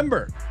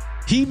November,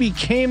 he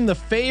became the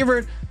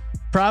favorite.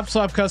 Prop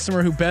Swap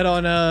customer who bet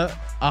on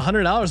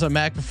 $100 on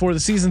Mac before the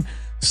season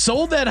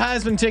sold that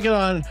Heisman ticket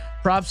on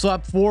Prop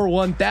Swap for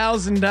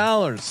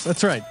 $1,000.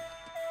 That's right.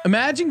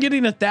 Imagine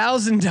getting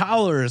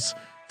 $1,000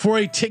 for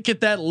a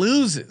ticket that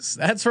loses.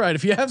 That's right.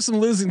 If you have some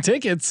losing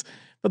tickets,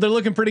 but they're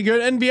looking pretty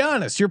good, and be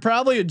honest, you're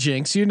probably a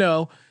jinx. You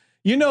know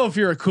if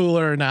you're a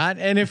cooler or not.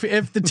 And if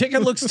the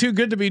ticket looks too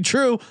good to be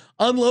true,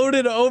 unload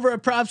it over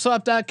at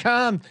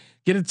PropSwap.com.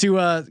 Get it to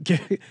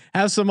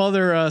have some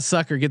other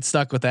sucker get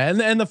stuck with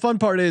that. And the fun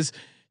part is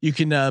you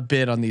can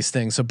bid on these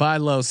things. So buy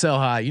low, sell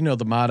high. You know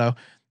the motto.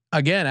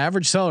 Again,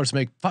 average sellers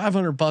make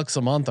 $500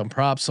 a month on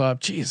Prop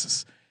Swap.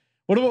 Jesus,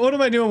 what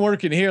am I doing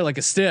working here like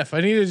a stiff? I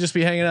need to just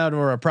be hanging out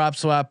over a Prop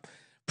Swap.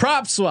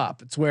 Prop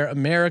Swap. It's where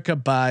America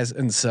buys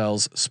and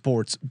sells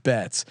sports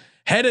bets.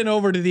 Heading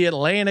over to the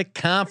Atlantic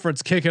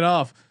Conference, kicking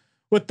off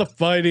with the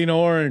Fighting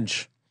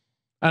Orange.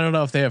 I don't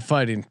know if they have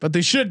fighting, but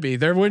they should be.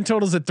 Their win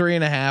totals at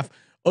 3.5.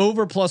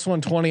 Over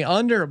 +120,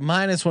 under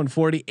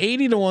 -140,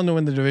 80-1 to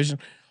win the division,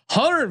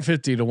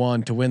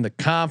 150-1 to win the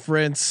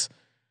conference.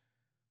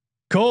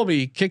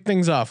 Colby, kick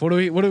things off. What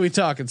are we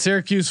talking?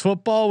 Syracuse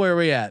football? Where are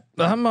we at?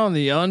 I'm on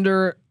the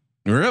under.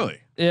 Really?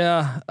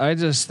 Yeah, I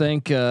just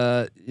think.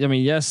 I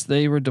mean, yes,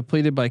 they were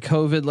depleted by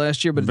COVID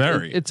last year, but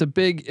it's a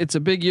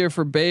big year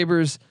for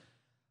Babers.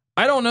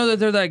 I don't know that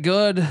they're that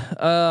good.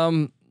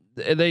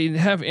 They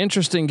have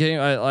interesting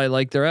game. I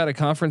like their out of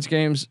conference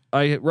games.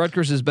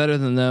 Rutgers is better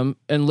than them,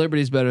 and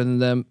Liberty's better than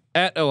them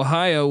at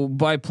Ohio.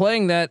 By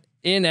playing that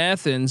in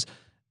Athens,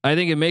 I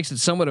think it makes it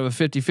somewhat of a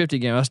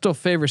 50-50 game. I still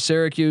favor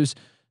Syracuse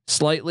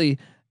slightly,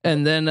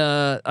 and then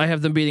I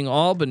have them beating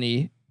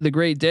Albany, the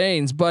Great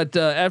Danes. But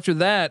after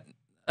that,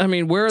 I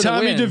mean, where are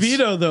Tommy the wins?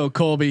 DeVito though?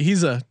 Colby,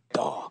 he's a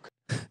dog.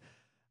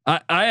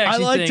 I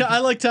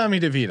like Tommy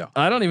DeVito.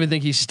 I don't even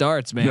think he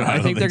starts, man. No, I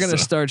think they're going to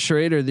start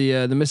Schrader,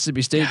 the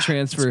Mississippi State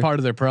transfer. It's part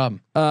of their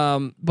problem.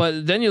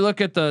 But then you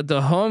look at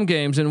the home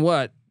games and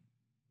what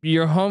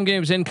your home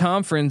games in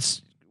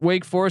conference.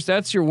 Wake Forest,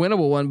 that's your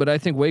winnable one, but I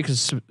think Wake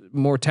is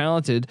more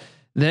talented.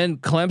 Then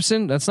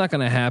Clemson, that's not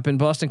going to happen.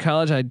 Boston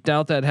College, I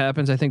doubt that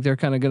happens. I think they're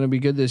kind of going to be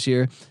good this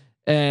year.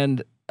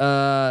 And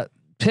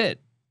Pitt,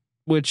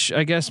 which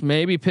I guess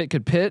maybe Pitt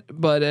could pit,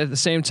 but at the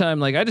same time,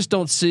 like I just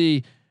don't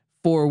see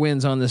 4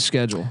 wins on this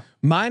schedule.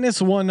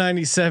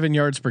 -197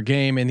 yards per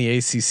game in the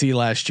ACC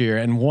last year,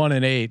 and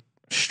 1-8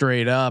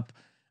 straight up.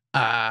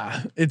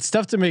 It's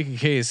tough to make a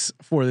case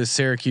for this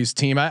Syracuse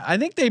team. I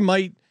think they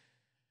might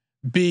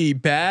be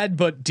bad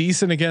but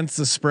decent against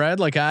the spread.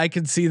 Like I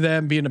could see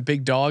them being a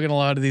big dog in a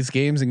lot of these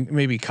games and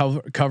maybe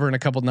covering a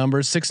couple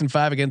numbers.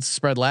 6-5 against the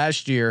spread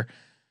last year.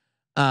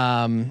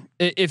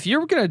 If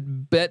you're gonna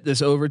bet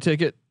this over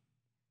ticket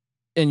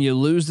and you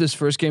lose this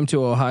first game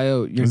to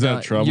Ohio, you're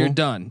done. You're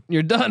done.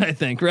 You're done. I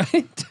think,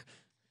 right?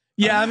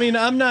 Yeah, I mean,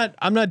 I'm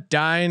not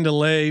dying to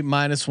lay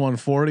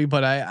 -140,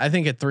 but I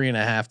think at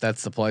 3.5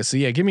 that's the play. So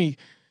yeah, give me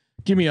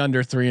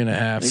under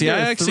 3.5. See,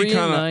 I actually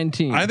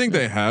I think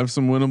they have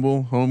some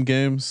winnable home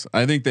games.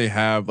 I think they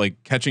have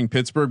like catching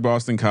Pittsburgh,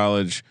 Boston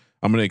College.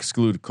 I'm going to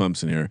exclude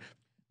Clemson here.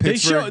 They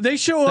show up.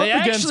 They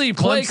actually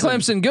play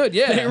Clemson good.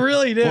 Yeah, they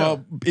really do.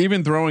 Well,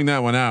 even throwing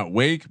that one out,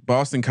 Wake,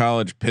 Boston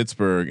College,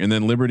 Pittsburgh, and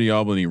then Liberty,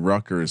 Albany,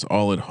 Rutgers,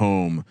 all at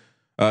home.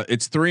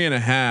 It's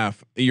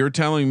 3.5. You're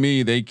telling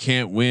me they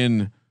can't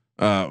win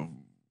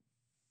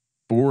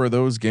 4 of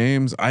those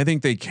games? I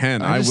think they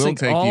can. I will take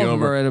the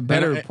over at a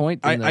better point.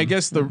 I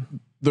guess the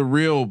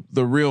real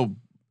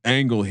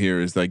angle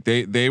here is like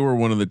they were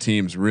one of the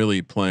teams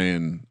really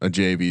playing a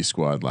JV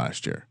squad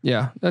last year.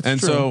 Yeah, that's and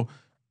true. So.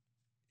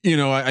 You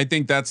know, I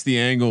think that's the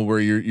angle where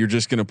you're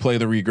just going to play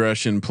the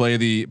regression, play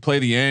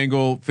the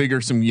angle,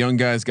 figure some young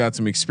guys got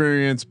some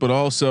experience, but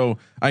also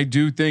I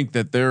do think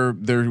that their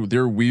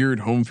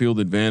weird home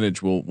field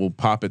advantage will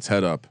pop its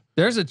head up.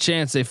 There's a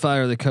chance they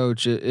fire the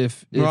coach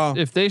if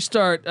they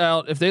start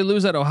out, if they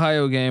lose that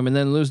Ohio game and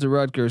then lose to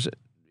Rutgers,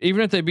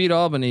 even if they beat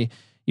Albany,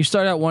 you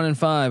start out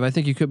 1-5. I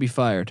think you could be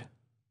fired.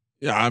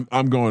 Yeah,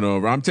 I'm going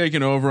over. I'm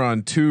taking over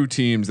on two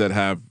teams that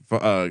have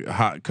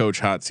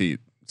hot seat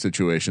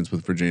situations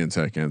with Virginia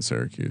Tech and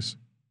Syracuse.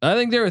 I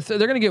think they're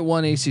going to get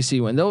one ACC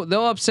win.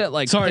 They'll upset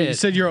like. Sorry, Pitt. you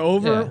said you're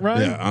over,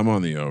 right? Yeah, I'm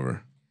on the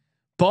over.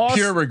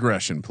 Pure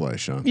regression play,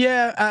 Sean.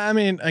 Yeah, I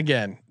mean,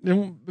 again,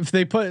 if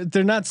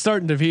they're not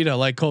starting DeVito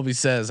like Colby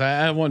says.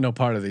 I want no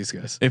part of these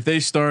guys. If they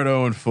start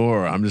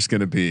 0-4, I'm just going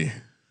to be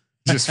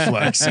just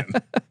flexing.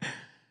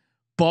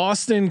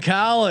 Boston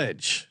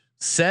College,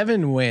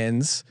 7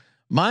 wins,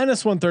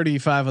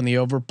 -135 on the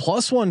over,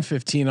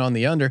 +115 on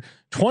the under,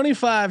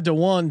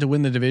 25-1 to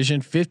win the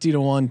division,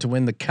 50-1 to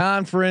win the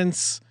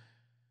conference.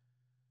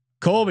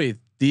 Colby,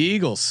 the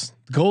Eagles,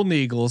 the Golden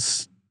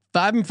Eagles,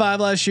 5-5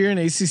 last year in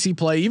ACC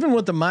play, even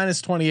with the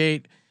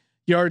 -28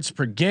 yards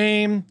per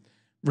game,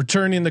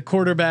 returning the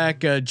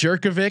quarterback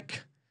Jerkovic.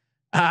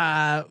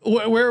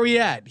 Where are we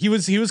at? He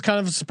was kind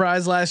of a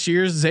surprise last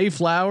year. Zay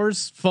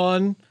Flowers,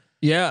 fun.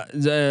 Yeah,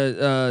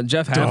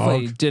 Jeff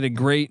Hafley did a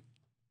great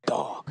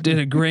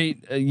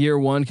year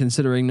one,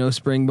 considering no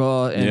spring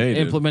ball and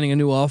implementing a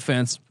new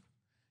offense.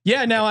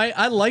 Yeah, now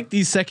I like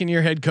these second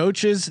year head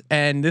coaches,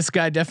 and this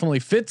guy definitely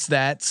fits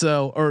that.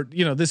 So, or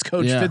this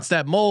coach fits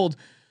that mold.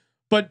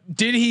 But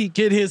did he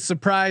get his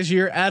surprise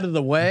year out of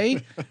the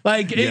way?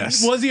 Like,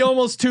 yes. Was he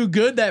almost too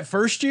good that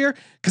first year?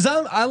 Because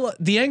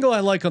the angle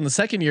I like on the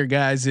second year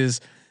guys is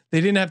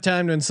they didn't have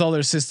time to install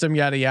their system,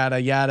 yada yada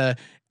yada,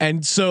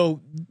 and so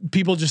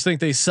people just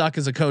think they suck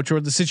as a coach or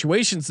the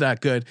situation's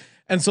not good,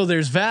 and so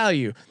there's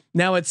value.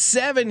 Now at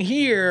 7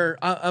 here,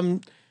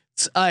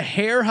 it's a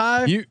hair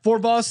high for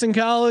Boston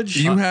College.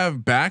 You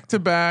have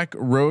back-to-back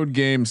road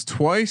games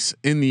twice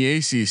in the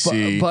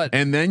ACC, but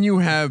and then you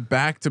have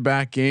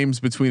back-to-back games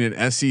between an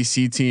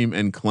SEC team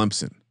and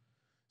Clemson.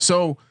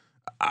 So,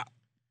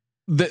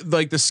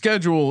 the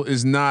schedule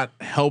is not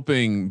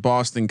helping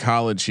Boston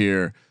College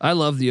here. I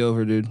love the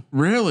over, dude.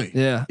 Really?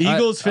 Yeah.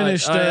 Eagles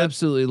finished. I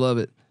absolutely love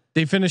it.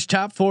 They finished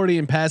top 40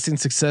 in passing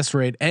success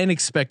rate and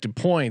expected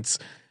points.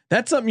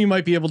 That's something you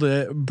might be able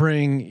to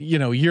bring,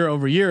 year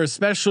over year,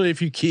 especially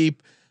if you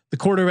keep the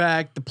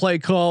quarterback, the play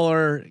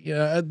caller,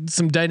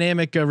 some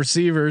dynamic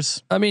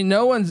receivers. I mean,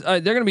 no one's.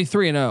 They're going to be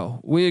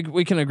 3-0.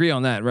 We can agree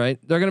on that, right?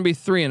 They're going to be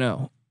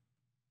 3-0.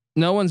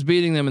 No one's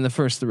beating them in the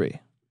first 3.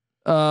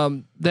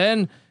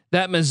 Then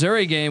that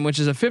Missouri game, which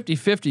is a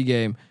 50-50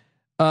 game,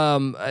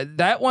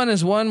 that one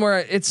is one where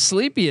it's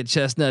sleepy at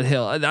Chestnut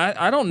Hill.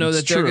 I don't know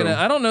that they're gonna.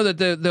 I don't know that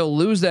they'll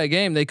lose that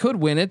game. They could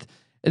win it.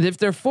 And if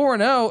they're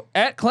 4-0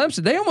 at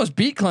Clemson, they almost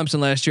beat Clemson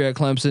last year at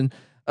Clemson.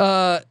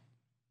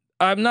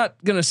 I'm not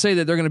going to say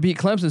that they're going to beat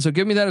Clemson, so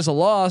give me that as a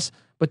loss.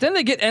 But then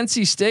they get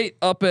NC State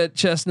up at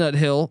Chestnut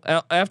Hill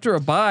after a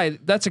bye.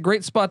 That's a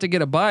great spot to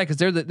get a bye because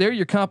they're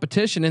your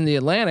competition in the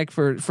Atlantic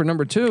for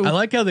number 2. I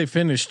like how they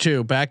finished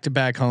too,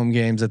 back-to-back home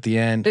games at the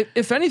end.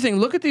 If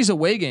anything, look at these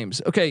away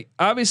games. Okay,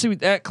 obviously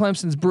at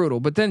Clemson's brutal,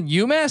 but then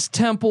UMass,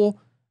 Temple,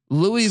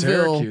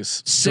 Louisville,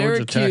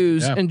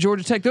 Syracuse, and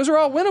Georgia Tech. Those are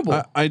all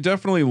winnable. I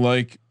definitely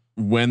like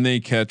when they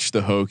catch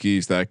the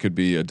Hokies. That could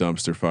be a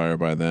dumpster fire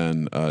by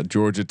then.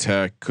 Georgia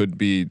Tech could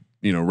be,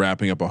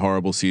 wrapping up a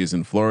horrible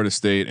season. Florida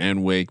State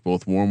and Wake,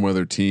 both warm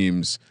weather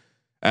teams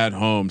at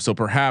home. So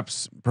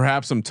perhaps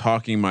I'm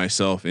talking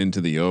myself into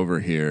the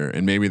over here,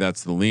 and maybe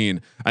that's the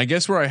lean. I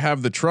guess where I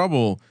have the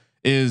trouble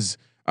is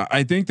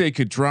I think they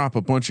could drop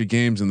a bunch of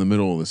games in the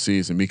middle of the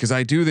season, because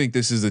I do think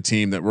this is a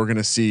team that we're going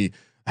to see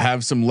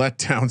have some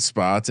letdown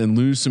spots and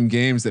lose some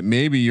games that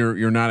maybe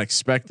you're not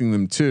expecting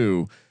them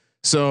to.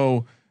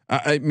 So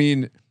I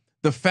mean,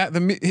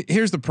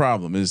 here's the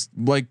problem is,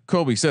 like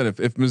Colby said,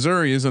 if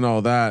Missouri isn't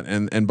all that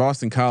and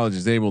Boston College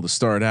is able to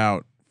start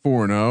out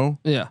 4-0,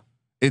 yeah,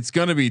 it's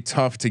going to be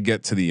tough to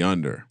get to the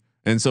under.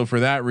 And so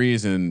for that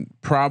reason,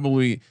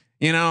 probably,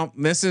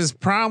 this is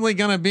probably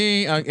going to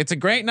be it's a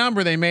great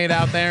number they made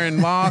out there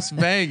in Las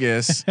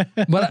Vegas.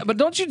 But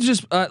don't you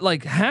just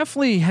like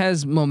Hafley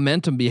has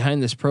momentum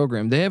behind this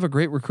program. They have a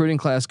great recruiting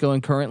class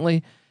going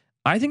currently.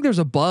 I think there's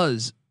a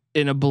buzz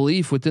and a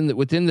belief within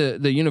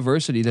the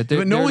university that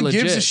but no one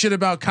legit. gives a shit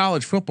about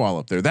college football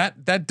up there.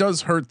 That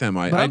does hurt them.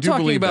 I I'm do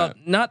talking believe about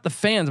that. Not the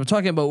fans. I'm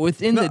talking about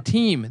within the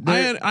team.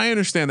 I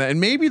understand that, and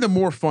maybe the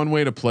more fun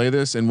way to play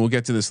this, and we'll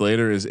get to this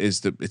later, is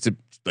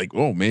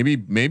maybe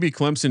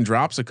Clemson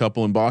drops a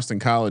couple and Boston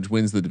College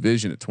wins the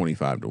division at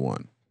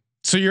 25-1.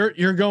 So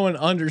you're going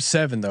under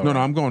 7 though. No,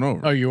 I'm going over.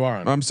 Oh, you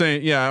are. I'm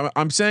saying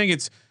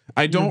it's.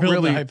 I don't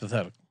really.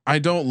 Hypothetical. I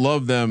don't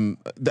love them.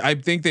 I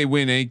think they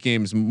win 8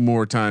 games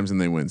more times than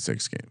they win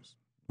 6 games.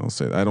 I'll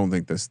say that. I don't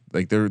think this,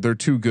 they're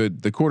too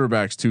good. The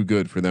quarterback's too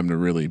good for them to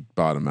really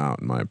bottom out,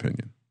 in my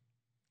opinion.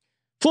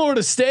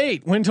 Florida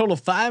State win total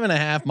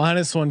 5.5,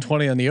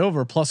 -120 on the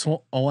over,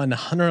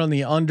 +100 on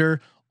the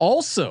under.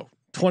 Also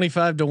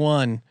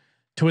 25-1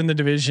 to win the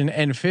division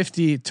and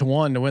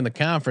 50-1 to win the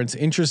conference.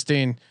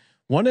 Interesting,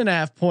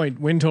 1.5 point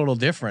win total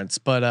difference,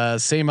 but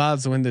same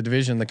odds to win the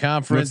division, the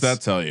conference. What's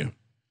that tell you?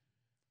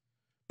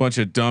 Bunch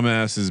of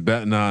dumbasses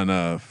betting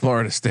on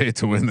Florida State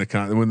to win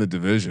the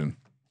division.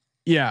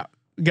 Yeah,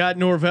 got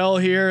Norvell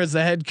here as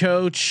the head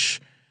coach.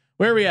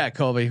 Where are we at,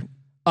 Colby?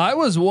 I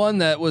was one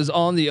that was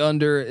on the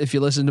under. If you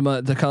listen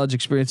to the college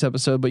experience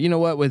episode, but you know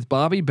what? With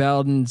Bobby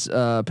Bowden's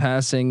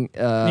passing,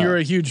 you're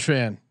a huge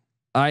fan.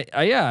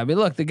 Yeah. I mean,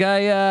 look, the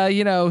guy.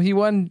 He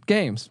won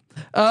games.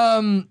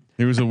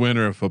 He was a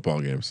winner of football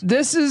games.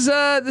 This is.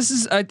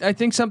 I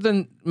think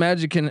something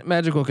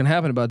magical can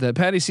happen about that.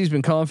 Patty C's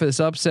been calling for this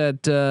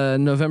upset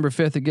November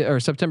 5th or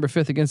September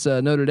 5th against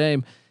Notre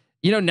Dame.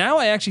 Now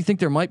I actually think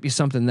there might be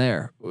something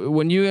there.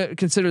 When you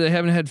consider they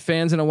haven't had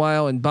fans in a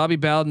while, and Bobby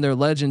Bowden, their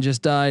legend,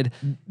 just died,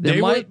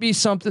 there might be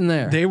something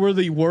there. They were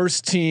the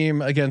worst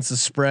team against the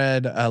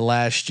spread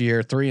last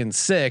year,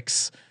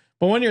 3-6.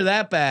 But when you're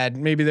that bad,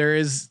 maybe there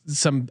is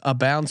a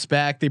bounce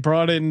back. They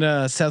brought in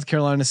South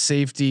Carolina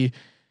safety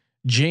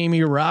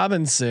Jamie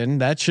Robinson.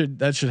 That should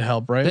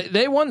help, right?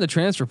 They won the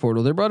transfer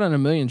portal. They brought in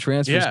 1 million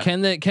transfers.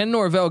 Yeah. Can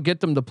Norvell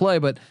get them to play?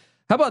 But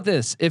how about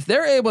this? If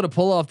they're able to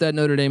pull off that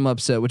Notre Dame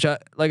upset, which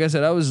like I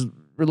said, I was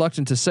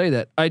reluctant to say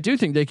that, I do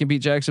think they can beat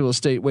Jacksonville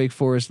State, Wake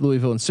Forest,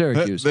 Louisville, and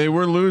Syracuse. They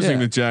were losing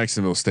to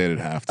Jacksonville State at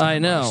halftime.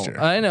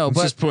 I know.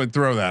 Let's just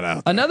throw that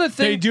out there. Another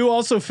thing, they do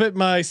also fit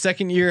my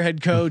second year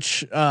head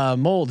coach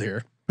mold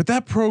here. But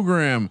that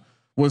program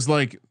was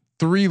like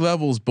 3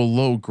 levels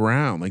below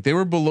ground. Like they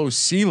were below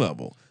sea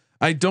level.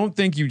 I don't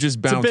think you just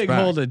bounce back. It's a big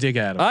hole to dig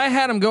at. I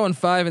had them going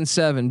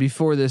 5-7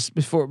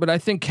 before, but I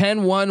think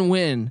can one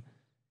win?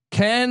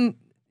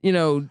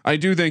 I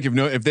do think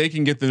if they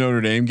can get the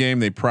Notre Dame game,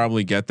 they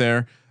probably get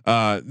there.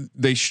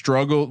 They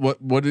struggled.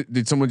 What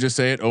did someone just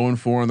say it?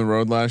 0-4 on the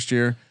road last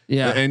year.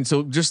 Yeah. And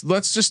so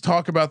let's just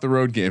talk about the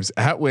road games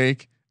at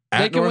Wake. At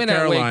they can North win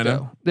Carolina,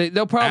 at Wake, though.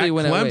 They'll probably at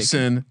win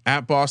Clemson, at Wake.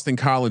 At Boston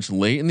College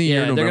late in the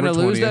year. They're going to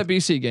lose 20th, that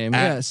BC game.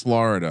 at Yes,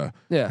 Florida.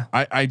 Yeah,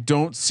 I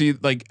don't see,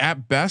 like,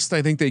 at best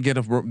I think they get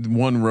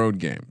one road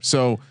game.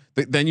 So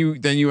then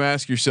you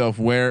ask yourself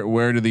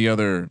where do the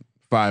other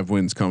 5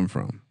 wins come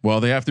from? Well,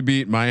 they have to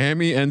beat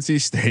Miami, NC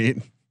State.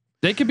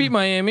 They could beat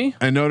Miami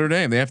and Notre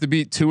Dame. They have to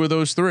beat 2 of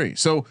those 3.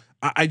 So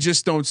I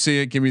just don't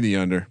see it. Give me the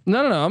under.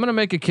 No. I'm going to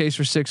make a case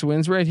for 6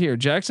 wins right here.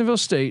 Jacksonville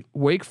State,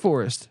 Wake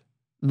Forest,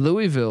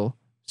 Louisville,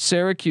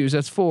 Syracuse.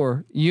 That's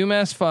 4.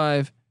 UMass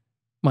 5,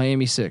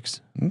 Miami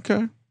 6.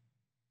 Okay.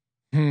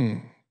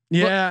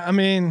 Yeah, I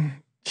mean,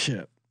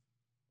 shit.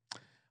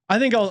 I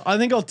think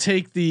I'll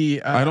take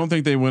the. I don't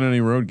think they win any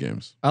road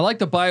games. I like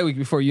the bye week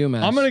before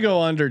UMass. I'm gonna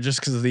go under just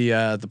because of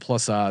the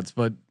plus odds,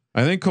 but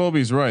I think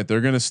Colby's right.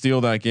 They're gonna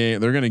steal that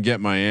game. They're gonna get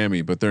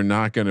Miami, but they're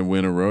not gonna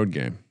win a road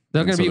game.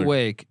 They're gonna beat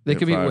Wake. They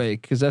could beat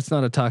Wake because that's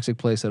not a toxic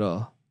place at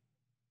all.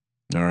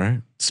 All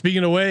right.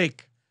 Speaking of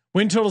Wake,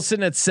 win total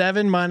sitting at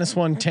 7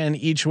 -110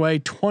 each way,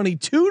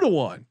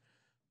 22-1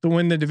 to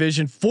win the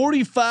division,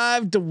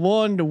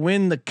 45-1 to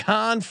win the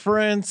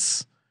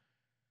conference.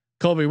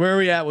 Colby, where are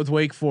we at with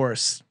Wake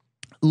Forest?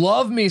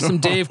 Love me some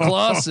Dave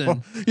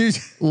Clawson.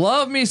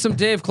 Love me some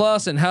Dave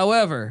Clawson.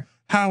 However,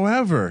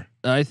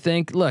 I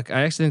think. Look,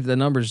 I actually think the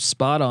number's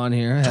spot on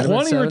here.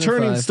 20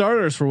 returning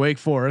starters for Wake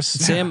Forest.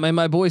 Sam and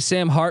my boy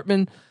Sam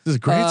Hartman. This is a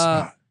great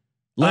spot.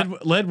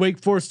 Led Wake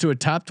Forest to a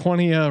top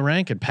 20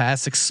 rank and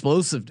pass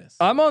explosiveness.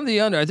 I'm on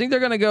the under. I think they're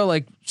going to go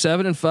like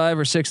 7-5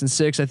 or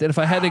 6-6. I think if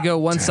I had to go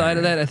one side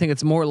of that, I think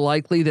it's more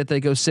likely that they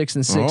go 6-6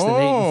 than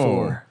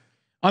 8-4.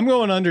 I'm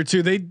going under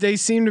too. They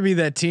seem to be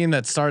that team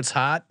that starts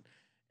hot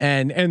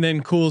and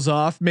then cools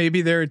off.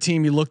 Maybe they're a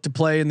team you look to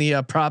play in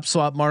the prop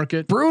swap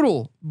market.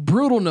 Brutal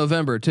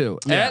November too.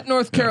 Yeah. At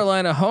North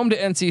Carolina, home to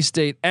NC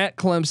State, at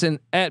Clemson,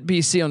 at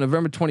BC on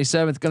November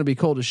 27th. Going to be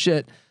cold as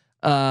shit.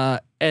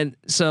 And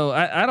so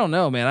I don't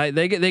know, man.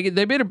 They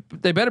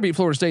better beat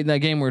Florida State in that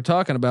game we're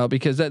talking about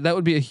because that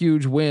would be a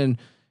huge win.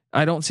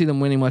 I don't see them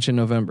winning much in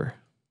November.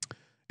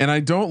 And I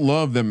don't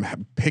love them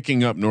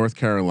picking up North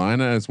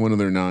Carolina as one of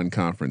their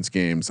non-conference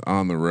games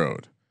on the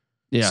road.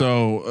 Yeah.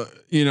 So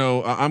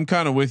I'm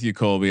kind of with you,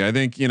 Colby. I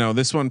think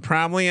this one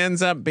probably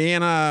ends up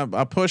being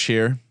a push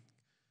here,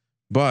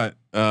 but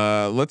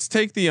let's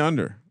take the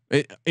under.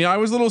 I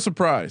was a little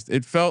surprised.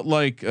 It felt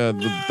like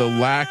the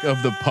lack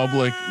of the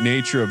public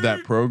nature of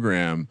that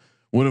program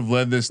would have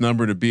led this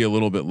number to be a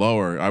little bit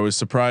lower. I was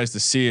surprised to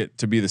see it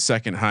to be the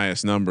second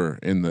highest number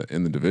in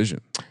the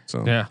division.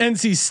 So yeah.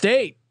 NC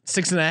State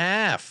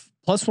 6.5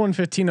 plus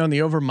 115 on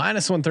the over,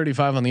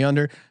 -135 on the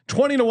under,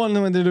 20-1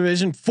 to win the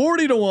division,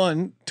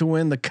 40-1 to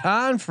win the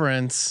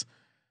conference.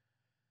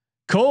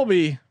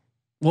 Colby,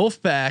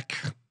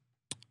 Wolfpack,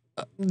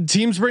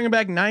 teams bringing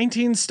back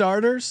 19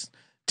 starters.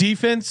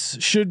 Defense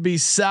should be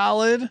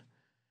solid.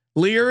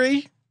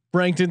 Leary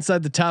ranked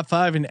inside the top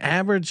 5 in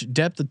average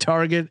depth of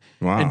target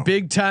and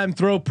big time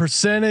throw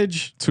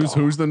percentage.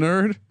 Who's the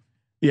nerd?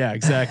 Yeah,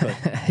 exactly.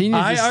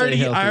 I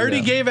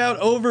already gave out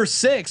over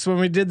 6 when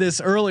we did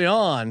this early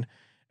on,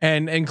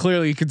 and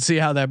clearly you could see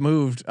how that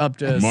moved up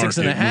to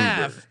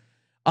 6.5.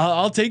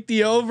 I'll take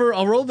the over.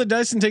 I'll roll the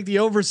dice and take the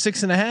over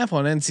 6.5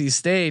 on NC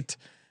State,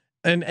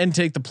 and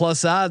take the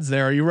plus odds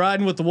there. Are you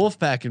riding with the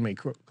Wolfpack and me?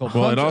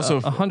 Well, it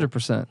also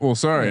 100%. Well,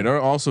 sorry, it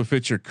also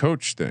fits your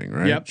coach thing,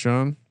 right, yep.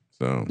 Sean?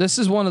 So this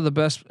is one of the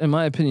best, in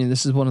my opinion.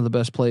 This is one of the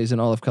best plays in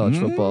all of college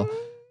football.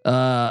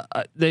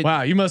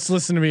 Wow, you must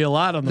listen to me a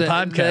lot on the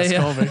podcast,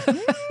 Colby.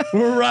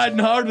 We're riding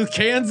hard with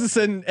Kansas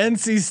and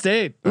NC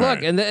State.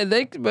 Look, and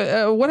they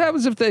what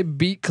happens if they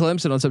beat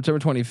Clemson on September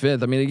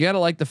 25th? I mean, you got to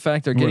like the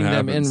fact they're getting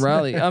them in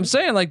Raleigh. I'm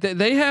saying like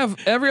they have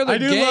every other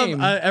game.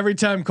 Love, every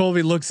time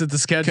Colby looks at the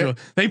schedule,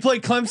 they play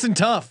Clemson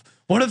tough.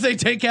 What if they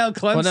take out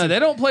Clemson? Well, no, they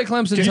don't play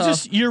Clemson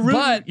tough. You're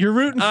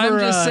rooting for. I'm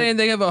just saying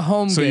they have a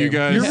home game. You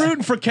guys, you're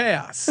rooting for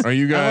chaos. Are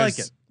you guys I like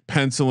it.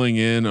 Penciling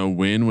in a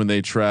win when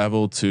they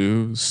travel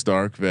to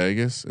Stark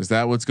Vegas? Is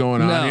that what's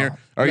going on here?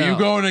 Are you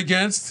going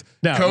against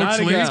Coach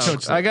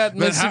Leach? I got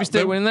Mississippi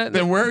State winning that.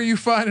 Then where are you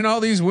finding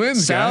all these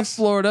wins, South guys?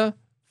 Florida,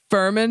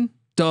 Furman,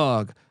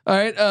 dog. All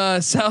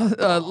right, South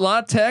La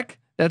Tech.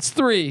 That's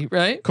 3,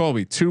 right?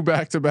 Colby, 2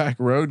 back-to-back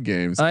road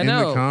games in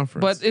the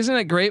conference. But isn't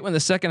it great when the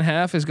second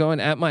half is going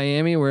at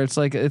Miami, where it's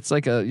like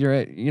you're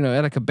at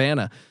at a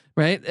cabana,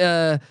 right?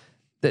 They're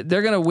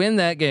gonna win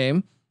that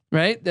game,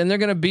 right? Then they're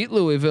gonna beat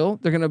Louisville.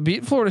 They're gonna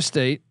beat Florida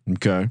State,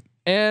 okay,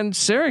 and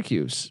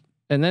Syracuse,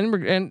 and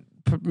then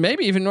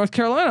maybe even North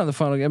Carolina on the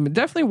final game. But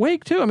definitely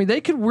Wake too. I mean, they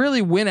could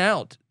really win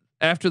out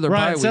after their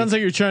bye week. Sounds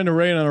like you're trying to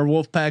rain on our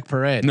Wolfpack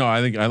parade. No,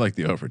 I think I like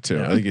the over too.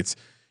 Yeah. I think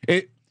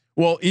it.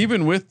 Well,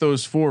 even with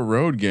those 4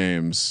 road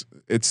games,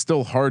 it's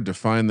still hard to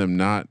find them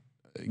not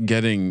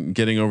getting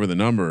over the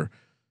number.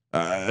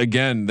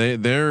 Again,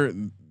 they're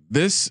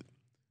this.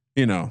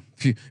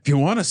 If you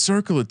want to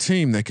circle a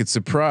team that could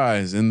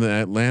surprise in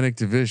the Atlantic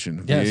Division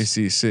of the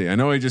ACC, I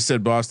know I just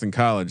said Boston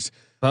College.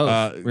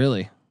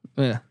 Really?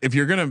 Yeah. If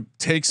you're gonna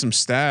take some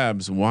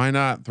stabs, why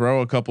not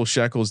throw a couple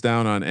shekels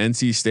down on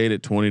NC State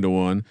at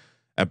 20-1,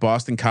 at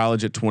Boston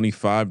College at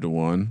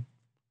 25-1?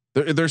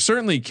 They're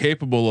certainly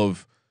capable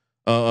of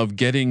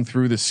getting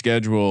through the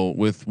schedule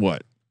with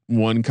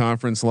one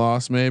conference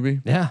loss,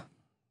 maybe. Yeah.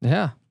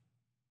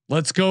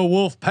 Let's go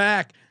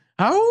Wolfpack.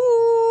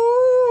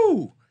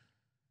 Ow!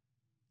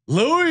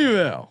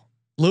 Louisville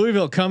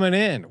coming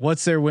in.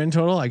 What's their win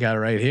total? I got it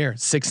right here.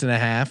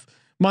 6.5.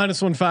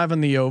 -105 on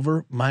the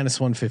over.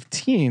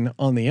 -115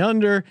 on the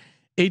under.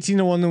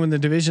 18-1 to win the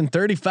division.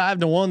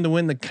 35-1 to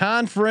win the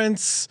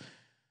conference.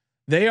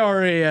 They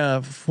are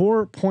a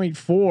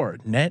 4.4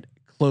 net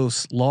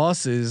close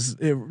losses,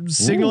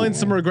 signaling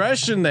some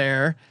regression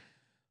there.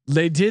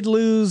 They did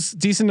lose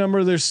decent number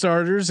of their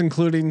starters,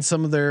 including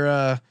some of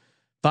their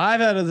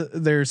 5 out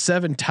of their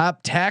 7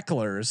 top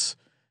tacklers.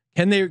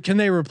 Can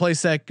they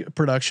replace that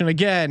production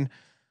again?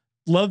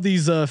 Love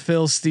these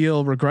Phil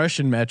Steele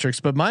regression metrics,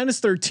 but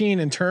 -13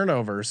 in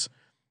turnovers.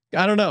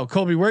 I don't know,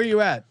 Colby, where are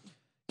you at?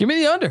 Give me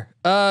the under.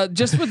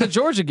 Just with the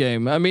Georgia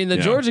game. I mean, the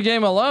Georgia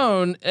game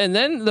alone, and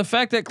then the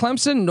fact that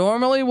Clemson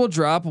normally will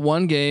drop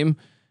one game.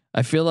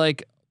 I feel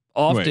like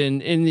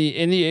often in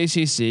the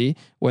ACC,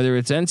 whether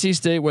it's NC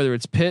State, whether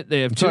it's Pitt,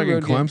 they have 2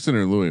 road Clemson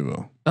or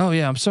Louisville. Oh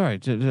yeah, I'm sorry.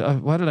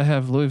 Why did I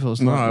have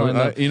Louisville's? No,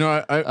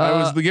 I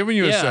was giving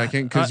you a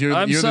second because you're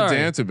the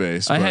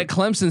database. I had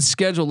Clemson's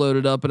schedule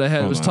loaded up, but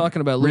was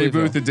talking about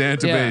Louisville. Reboot the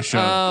database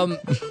show.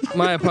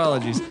 My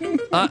apologies.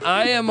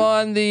 I am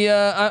on the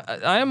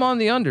I am on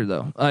the under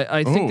though.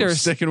 I think they're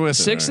sticking with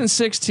 6 and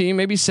 16,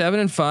 maybe 7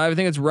 and 5. I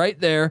think it's right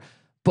there.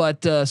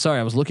 But sorry,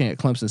 I was looking at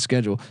Clemson's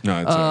schedule.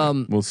 No, it's all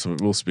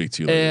right. We'll speak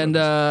to you later.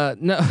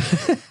 And no,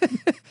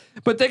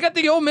 but they got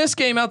the Ole Miss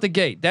game out the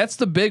gate. That's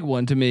the big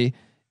one to me.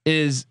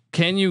 Is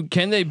can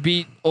they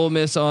beat Ole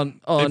Miss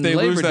on if they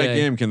Labor lose that Day?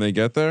 game? Can they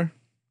get there?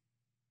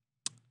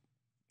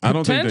 I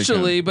don't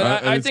potentially, think they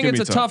can. But I think it's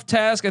a tough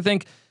task. I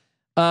think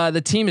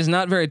the team is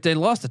not very. They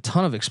lost a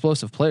ton of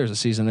explosive players a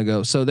season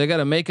ago, so they got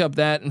to make up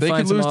that and they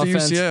find could some lose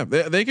offense. to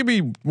UCF. They could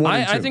be 1-2.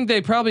 I think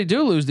they probably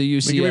do lose to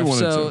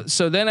UCF.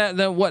 So then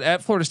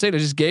at Florida State, I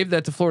just gave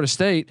that to Florida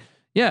State.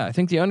 Yeah, I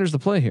think the under's the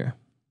play here.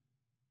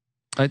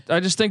 I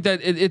just think that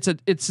it's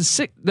a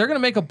 6. They're going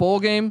to make a bowl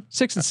game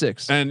 6 and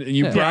 6. And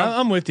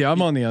I'm with you.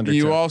 I'm on the under.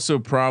 You also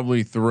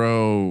probably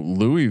throw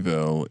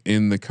Louisville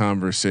in the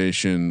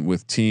conversation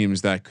with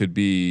teams that could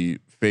be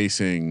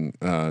facing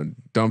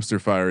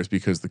dumpster fires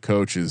because the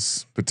coach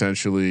is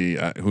potentially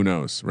who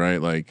knows, right?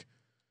 Like,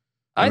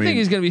 I think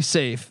he's going to be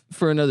safe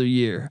for another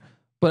year.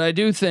 But I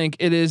do think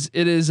it's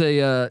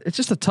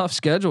just a tough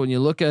schedule when you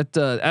look at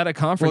a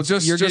conference. Well,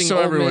 just so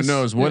everyone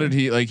knows, what did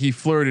he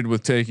flirted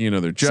with taking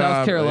another job.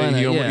 South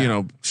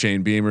Carolina,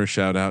 Shane Beamer,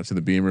 shout out to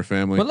the Beamer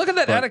family. But look at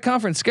that at a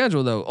conference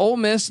schedule though. Ole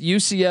Miss,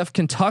 UCF,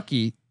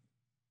 Kentucky,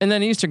 and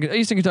then Eastern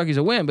Kentucky's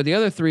a win, but the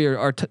other 3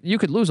 are you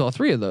could lose all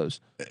 3 of those.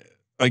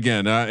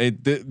 Again,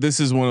 this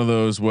is one of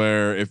those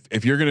where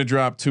if you're going to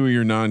drop 2 of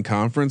your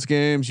non-conference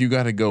games, you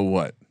got to go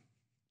what?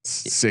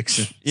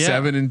 6,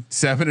 7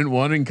 and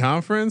 1 in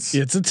conference.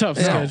 It's a tough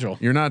schedule.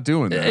 You're not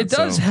doing that. It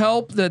does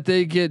help that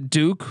they get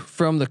Duke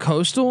from the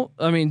Coastal.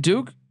 I mean,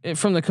 Duke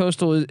from the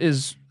Coastal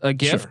is a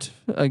gift,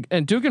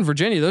 and Duke and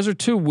Virginia. Those are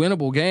 2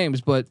 winnable games,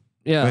 but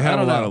yeah, they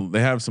have they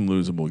have some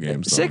losable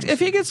games. 6. If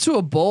he gets to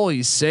a bowl,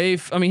 he's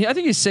safe. I mean, I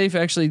think he's safe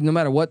actually, no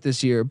matter what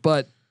this year.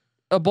 But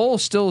a bowl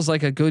still is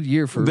like a good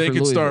year for. They could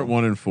Louisville. start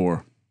 1 and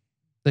 4.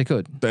 They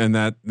could, and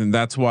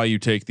that's why you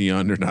take the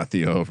under, not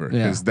the over,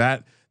 because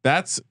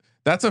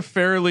that's a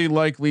fairly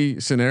likely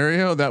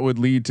scenario that would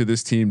lead to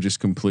this team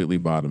just completely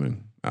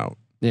bottoming out.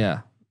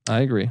 Yeah, I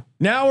agree.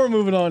 Now we're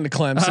moving on to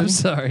Clemson. I'm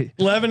sorry.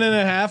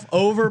 11.5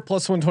 over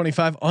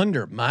 +125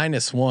 under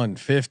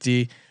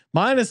 -150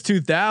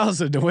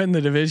 -2,000 to win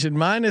the division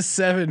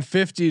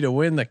 -750 to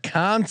win the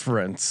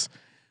conference.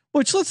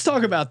 Which let's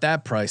talk about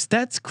that price.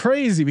 That's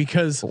crazy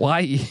because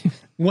Why?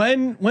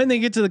 when they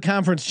get to the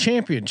conference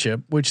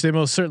championship, which they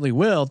most certainly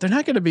will, they're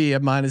not going to be a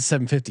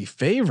 -750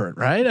 favorite,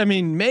 right? I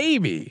mean,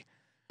 maybe.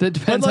 That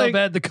depends how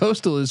bad the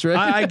Coastal is, right?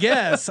 I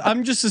guess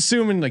I'm just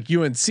assuming like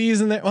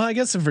UNC's in there. Well, I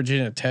guess if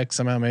Virginia Tech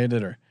somehow made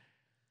it, or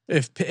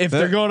if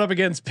they're going up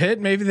against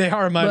Pitt, maybe they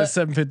are a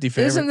 -750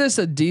 favorite. Isn't this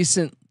a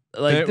decent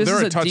this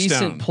is a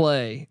decent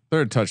play?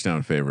 They're a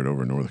touchdown favorite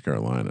over North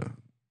Carolina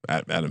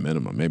at a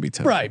minimum, maybe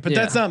 10. Right, but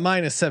that's not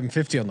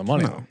 -750 on the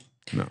money line.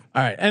 No.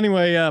 All right.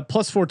 Anyway,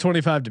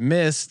 +425 to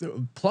miss,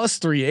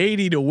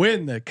 +380 to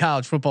win the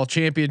college football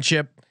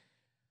championship.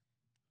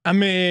 I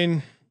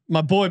mean,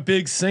 my boy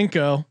Big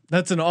Cinco.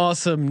 That's an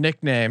awesome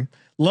nickname.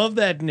 Love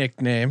that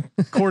nickname.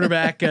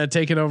 Quarterback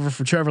taking over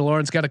for Trevor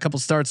Lawrence. Got a couple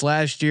starts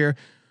last year.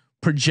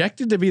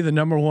 Projected to be the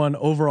 #1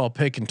 overall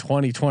pick in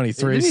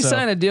 2023. Did he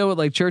sign a deal with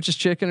like Church's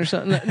Chicken or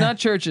something? Not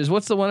Church's.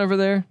 What's the one over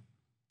there?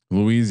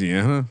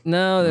 Louisiana.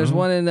 No, there's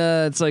one in.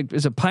 It's like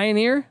is it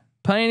Pioneer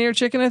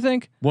Chicken? I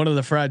think one of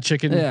the fried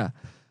chicken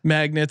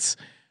magnets.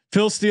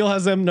 Phil Steele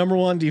has them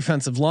 #1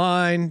 defensive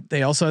line.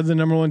 They also had the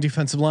 #1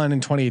 defensive line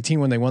in 2018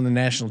 when they won the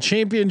national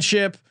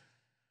championship.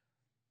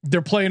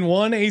 They're playing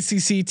one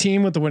ACC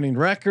team with the winning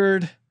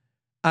record.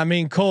 I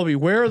mean, Colby,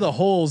 where are the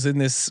holes in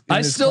this?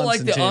 I still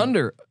like the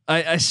under.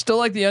 I still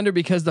like the under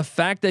because the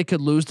fact they could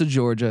lose to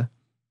Georgia,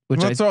 which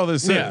that's all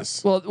this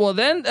is. Well,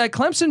 then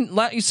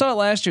Clemson. You saw it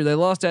last year. They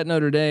lost at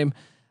Notre Dame.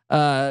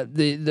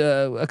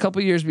 A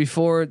couple years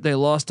before they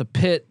lost to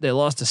Pitt. They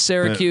lost to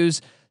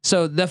Syracuse.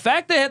 So the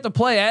fact they had to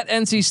play at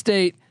NC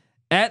State,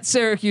 at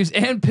Syracuse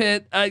and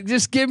Pitt,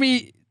 just give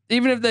me.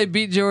 Even if they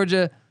beat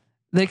Georgia,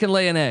 they can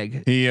lay an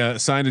egg. He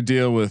signed a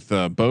deal with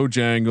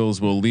Bojangles.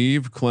 Will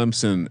leave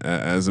Clemson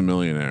as a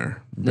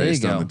millionaire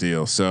based on the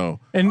deal. So,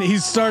 and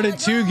he's started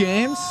 2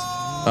 games.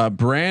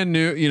 Brand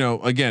new.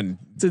 Again,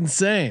 it's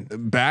insane.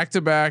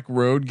 Back-to-back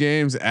road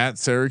games at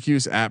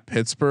Syracuse, at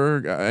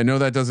Pittsburgh. I know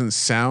that doesn't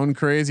sound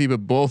crazy,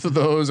 but both of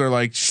those are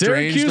like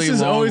strangely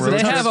long. They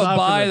have a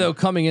bye though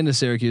coming into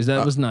Syracuse.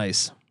 That was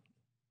nice.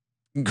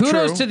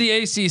 Kudos to the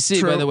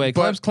ACC, by the way.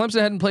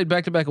 Clemson hadn't played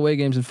back-to-back away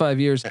games in 5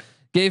 years.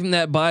 Gave him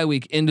that bye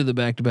week into the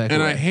back-to-back.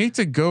 And away. I hate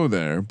to go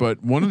there,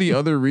 but one of the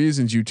other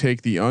reasons you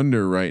take the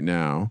under right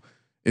now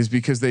is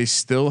because they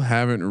still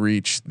haven't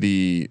reached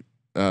the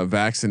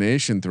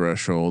vaccination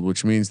threshold,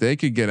 which means they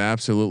could get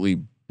absolutely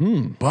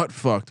butt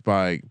fucked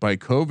by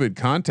COVID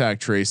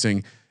contact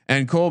tracing.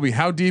 And Colby,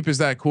 how deep is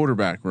that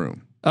quarterback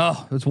room?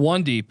 Oh, it's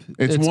one deep.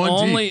 It's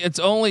only deep. It's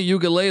only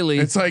ukulele.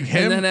 It's like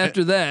him, and then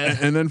after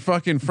that, and then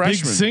fucking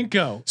freshman Big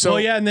Cinco. So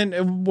and then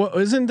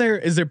isn't there?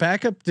 Is there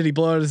backup? Did he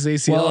blow out his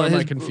ACL? Or am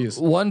I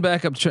confused? One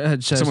backup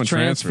has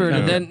transferred,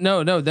 and then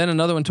then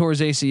another one tore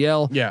his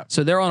ACL. Yeah.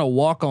 So they're on a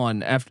walk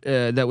on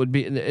after that would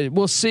be.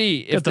 We'll see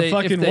if the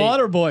fucking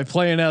water boy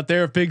playing out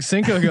there. If Big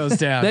Cinco goes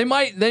down, they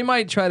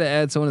might try to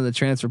add someone to the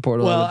transfer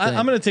portal. Well,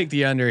 I'm going to take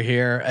the under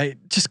here,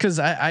 just because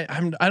I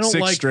don't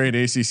 6 like straight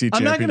ACC.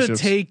 I'm not going to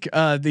take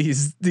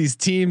these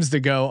teams to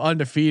go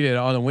undefeated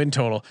on a win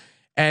total.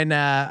 And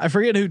I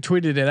forget who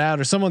tweeted it out,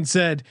 or someone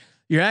said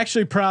you're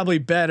actually probably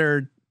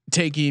better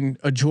taking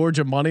a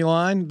Georgia money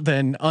line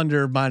than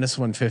under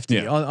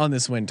 -150 on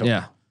this win total.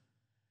 Yeah,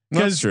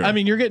 because I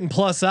mean you're getting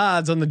plus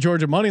odds on the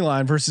Georgia money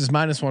line versus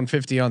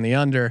 -150 on the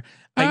under.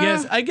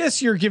 I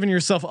guess you're giving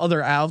yourself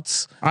other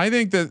outs. I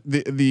think that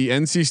the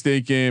NC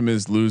State game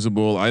is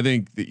losable. I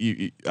think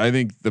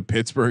the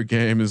Pittsburgh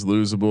game is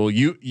losable.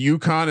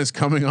 UConn is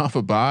coming off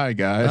a bye,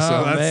 guys.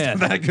 So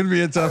that could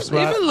be a tough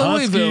spot. Even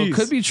Louisville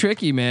could be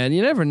tricky, man.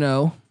 You never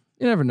know.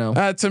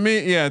 To me,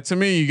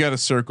 you got to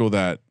circle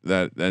that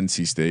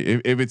NC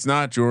State. If it's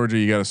not Georgia,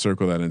 you got to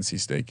circle that NC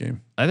State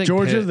game. I think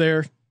Georgia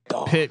there.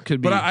 Pitt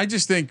could be. But I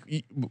just think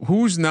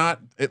who's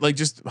not like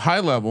just high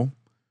level.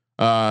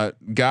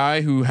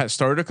 Guy who has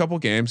started a couple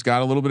games,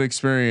 got a little bit of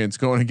experience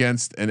going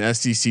against an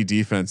SEC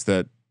defense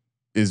that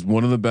is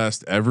one of the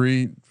best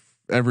every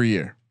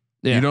year.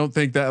 Yeah. You don't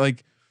think that?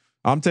 Like,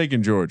 I'm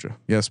taking Georgia.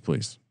 Yes,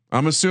 please.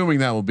 I'm assuming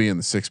that will be in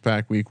the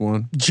 6-pack week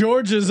 1.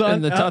 Georgia's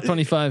on the top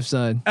 25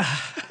 side.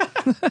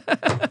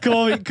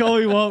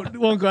 Colby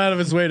won't go out of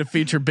his way to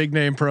feature big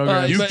name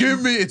programs.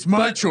 It's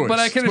my choice. But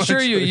I can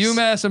assure you,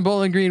 UMass and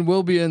Bowling Green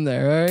will be in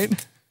there. All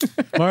right.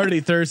 I'm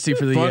already thirsty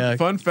for the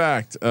fun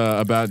fact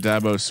about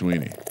Dabo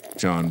Swinney.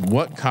 John,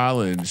 what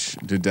college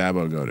did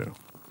Dabo go to?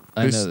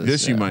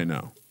 This you might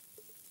know.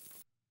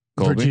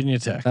 Colby? Virginia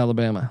Tech,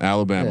 Alabama.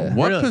 Yeah.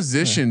 What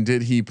position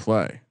did he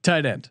play?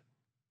 Tight end.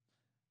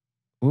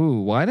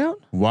 Ooh, wideout.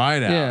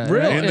 Yeah,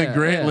 really? In the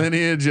great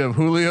lineage of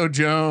Julio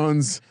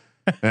Jones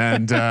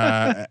and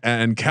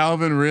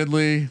Calvin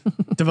Ridley,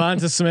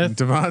 Devonta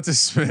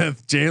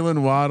Smith,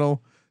 Jalen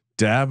Waddle,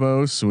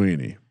 Dabo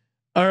Swinney.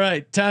 All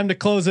right, time to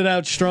close it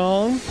out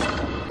strong.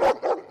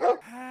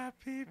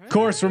 Happy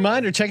course,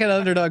 reminder, check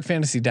out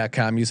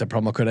underdogfantasy.com. Use that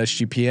promo code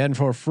SGPN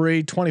for a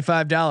free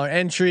 $25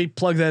 entry.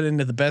 Plug that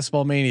into the Best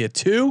Ball Mania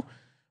 2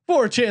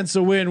 for a chance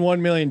to win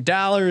 $1 million.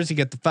 You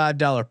get the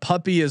 $5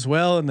 puppy as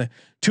well and the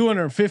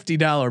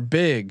 $250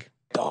 big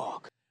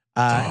dog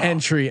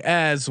entry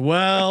as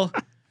well.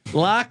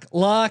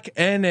 Lock,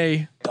 and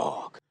a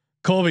dog.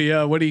 Colby,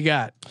 what do you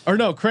got? Or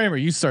no, Kramer,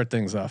 you start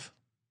things off.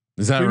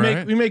 Is that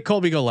right? We make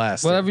Colby go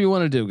last. Whatever you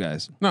want to do,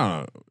 guys.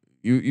 No.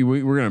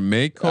 We're gonna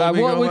make Colby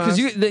go last?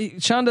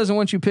 Because Sean doesn't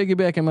want you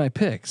piggybacking my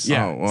picks.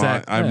 Yeah, well,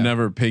 exactly. I've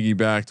never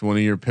piggybacked one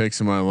of your picks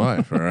in my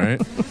life. All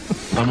right,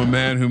 I'm a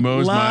man who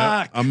mows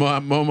I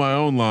mow my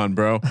own lawn,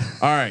 bro. All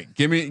right,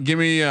 give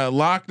me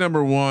lock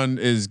number one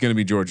is gonna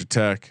be Georgia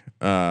Tech.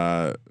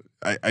 I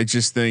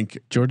just think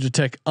Georgia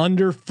Tech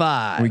under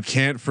 5. We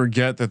can't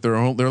forget that they're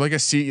like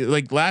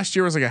like last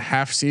year was like a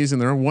half season.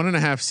 They're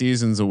 1.5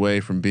 seasons away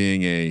from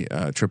being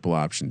a triple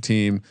option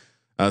team.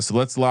 So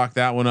let's lock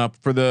that one up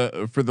for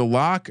the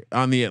lock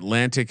on the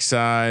Atlantic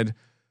side.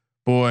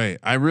 Boy,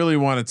 I really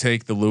want to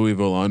take the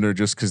Louisville under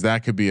just because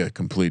that could be a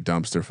complete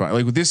dumpster fire.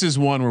 Like this is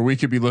one where we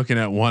could be looking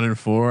at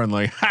 1-4 and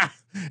like, ha,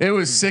 it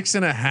was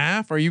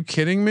 6.5. Are you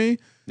kidding me?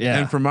 Yeah.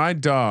 And for my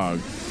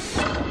dog,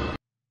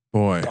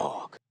 boy,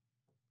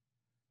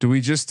 do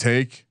we just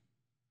take?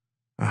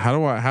 How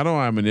do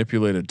I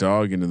manipulate a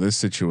dog into this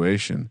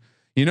situation?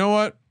 You know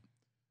what?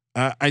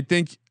 I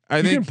think.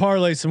 You can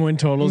parlay some win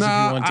totals if you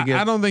want to get.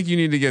 I don't think you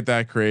need to get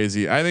that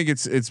crazy. I think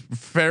it's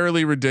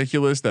fairly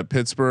ridiculous that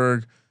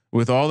Pittsburgh,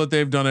 with all that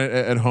they've done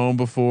at home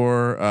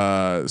before,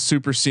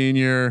 super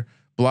senior,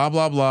 blah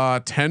blah blah,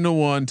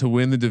 10-1 to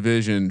win the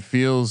division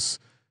feels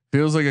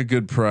like a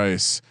good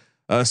price.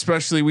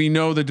 Especially we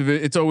know the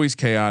division; it's always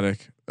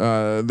chaotic.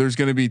 There's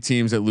going to be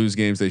teams that lose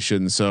games they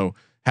shouldn't. So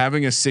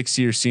having a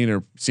 6-year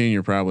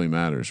senior probably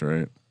matters,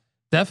 right?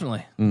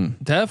 Definitely.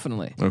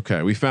 Definitely.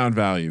 Okay, we found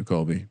value,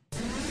 Colby.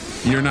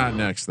 You're not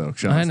next though.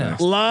 Sean's I know.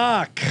 Next.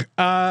 Lock.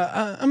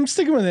 I'm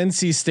sticking with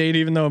NC State,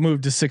 even though it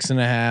moved to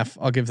 6.5.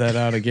 I'll give that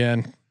out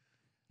again.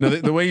 No,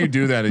 the way you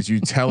do that is you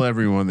tell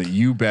everyone that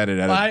you bet it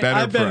at a better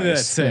price. I bet it at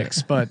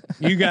 6, but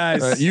you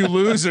guys, you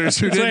losers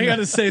who didn't. You got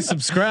to stay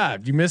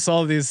subscribed. You miss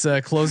all these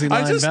closing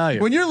line value.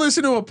 When you're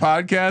listening to a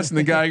podcast and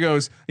the guy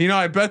goes,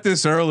 I bet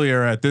this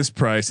earlier at this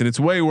price and it's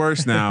way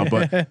worse now,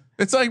 but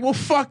it's like, well,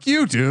 fuck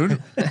you,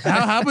 dude.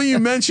 How about you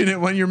mention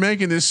it when you're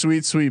making this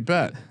sweet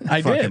bet?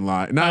 I fucking did.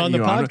 lie. Not on you.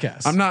 the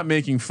podcast. I'm not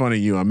making fun of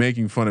you. I'm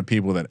making fun of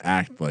people that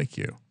act like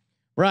you.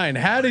 Ryan,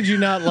 how did you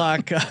not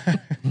lock?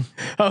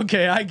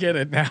 Okay, I get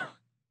it now.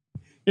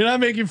 You're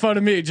not making fun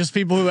of me, just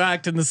people who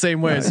act in the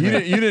same way. You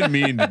didn't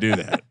mean to do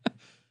that.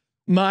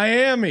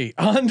 Miami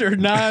under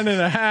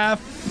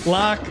 9.5.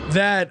 Lock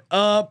that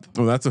up.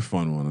 Oh, that's a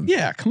fun one.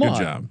 Yeah, come on.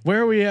 Good job.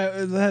 Where are we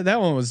at?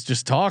 That one was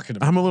just talking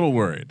about. I'm a little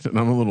worried.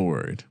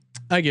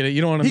 I get it.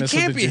 You don't want to miss. He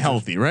can't be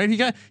healthy, right?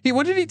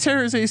 When did he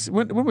tear his AC?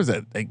 What was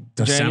that? Like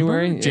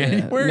January.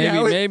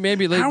 January.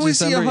 Maybe late How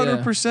December. How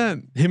is he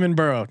 100%? Him and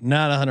Burrow,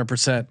 not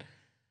 100%.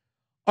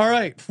 All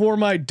right, for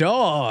my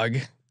dog.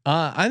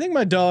 I think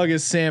my dog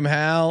is Sam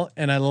Howell,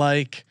 and I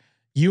like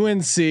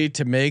UNC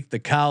to make the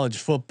college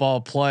football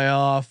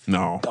playoff.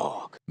 No.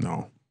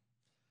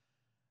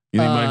 You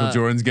think Michael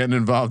Jordan's getting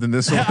involved in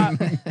this one?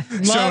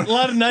 A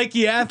lot of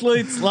Nike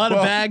athletes, a lot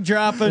of bag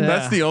dropping.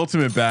 That's the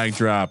ultimate bag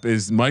drop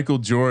is Michael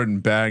Jordan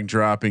bag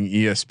dropping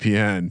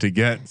ESPN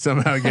to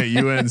somehow get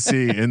UNC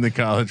in the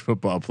college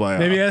football playoff.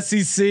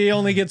 Maybe SEC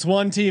only gets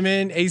one team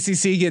in.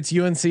 ACC gets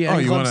UNC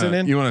and Clemson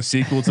in. You want a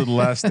sequel to The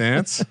Last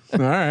Dance? All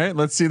right,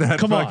 let's see that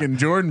fucking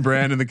Jordan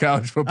brand in the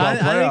college football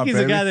playoff. I think he's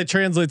a guy that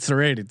translates the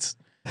ratings.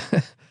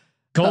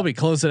 Colby,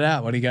 close it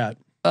out. What do you got?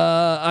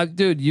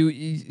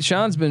 Dude,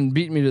 Sean's been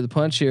beating me to the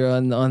punch here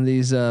on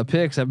these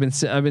picks. I've been.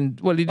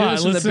 What did he do?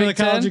 Listen to the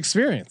college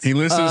experience. He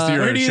listens to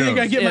your Where do you think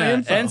I get my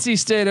info? NC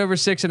State over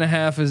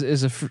 6.5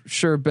 is a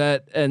sure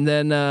bet, and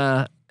then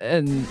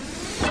and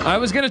I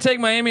was gonna take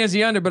Miami as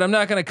the under, but I'm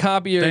not gonna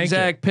copy your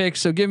exact pick.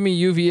 So give me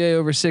UVA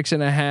over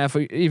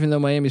 6.5, even though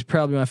Miami's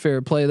probably my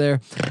favorite play there.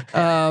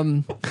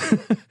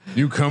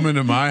 You come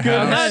into my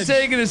house. I'm not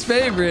taking his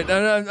favorite.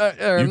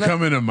 You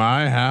come into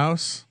my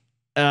house.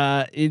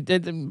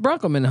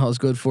 Bronco Mendenhall is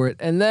good for it,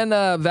 and then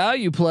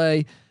value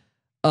play.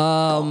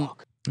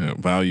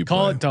 Value.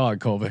 Call it dog,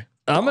 Colby.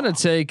 I'm gonna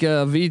take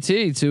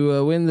VT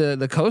to win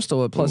the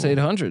Coastal at plus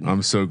 800.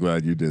 I'm so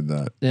glad you did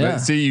that. Yeah. But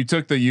see, you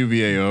took the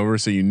UVA over,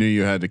 so you knew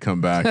you had to come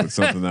back with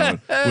something that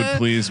would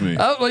please me.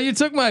 Oh well, you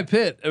took my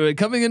Pitt.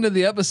 Coming into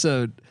the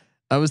episode,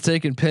 I was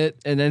taking Pitt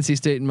and NC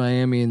State and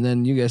Miami, and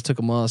then you guys took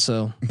them all.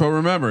 So, but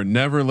remember,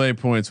 never lay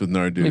points with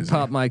Narduzzi. Let me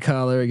pop my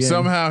collar again.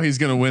 Somehow he's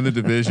going to win the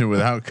division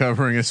without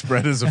covering a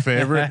spread as a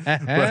favorite.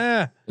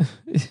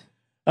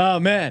 Oh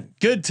man,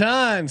 good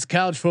times.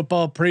 College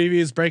football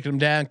previews, breaking them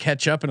down,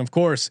 catch up, and of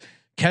course,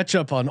 catch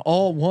up on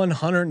all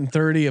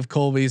 130 of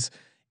Colby's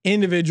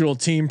individual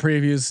team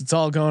previews. It's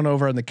all going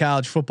over on the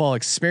College Football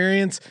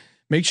Experience.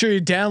 Make sure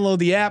you download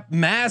the app.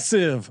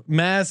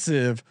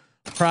 Massive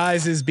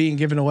prizes being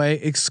given away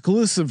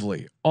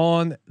exclusively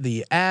on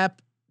the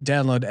app.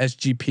 Download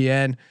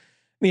SGPN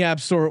the App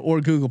Store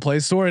or Google Play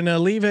Store, and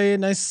leave a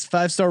nice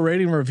 5-star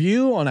rating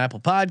review on Apple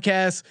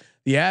Podcasts,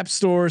 the App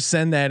Store.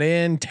 Send that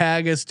in,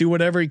 tag us, do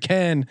whatever you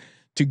can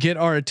to get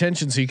our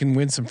attention so you can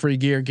win some free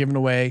gear, giving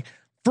away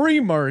free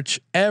merch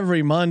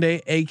every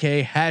Monday,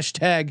 aka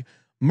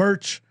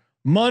 #Merch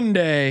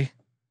Monday.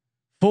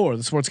 For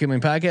the Sports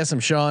Gambling Podcast, I'm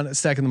Sean,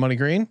 stacking the money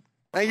green.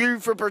 Thank you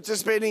for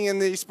participating in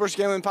the Sports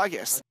Gambling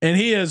Podcast. And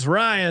he is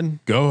Ryan.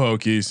 Go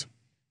Hokies.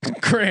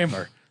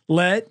 Kramer.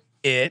 Let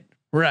it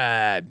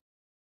ride.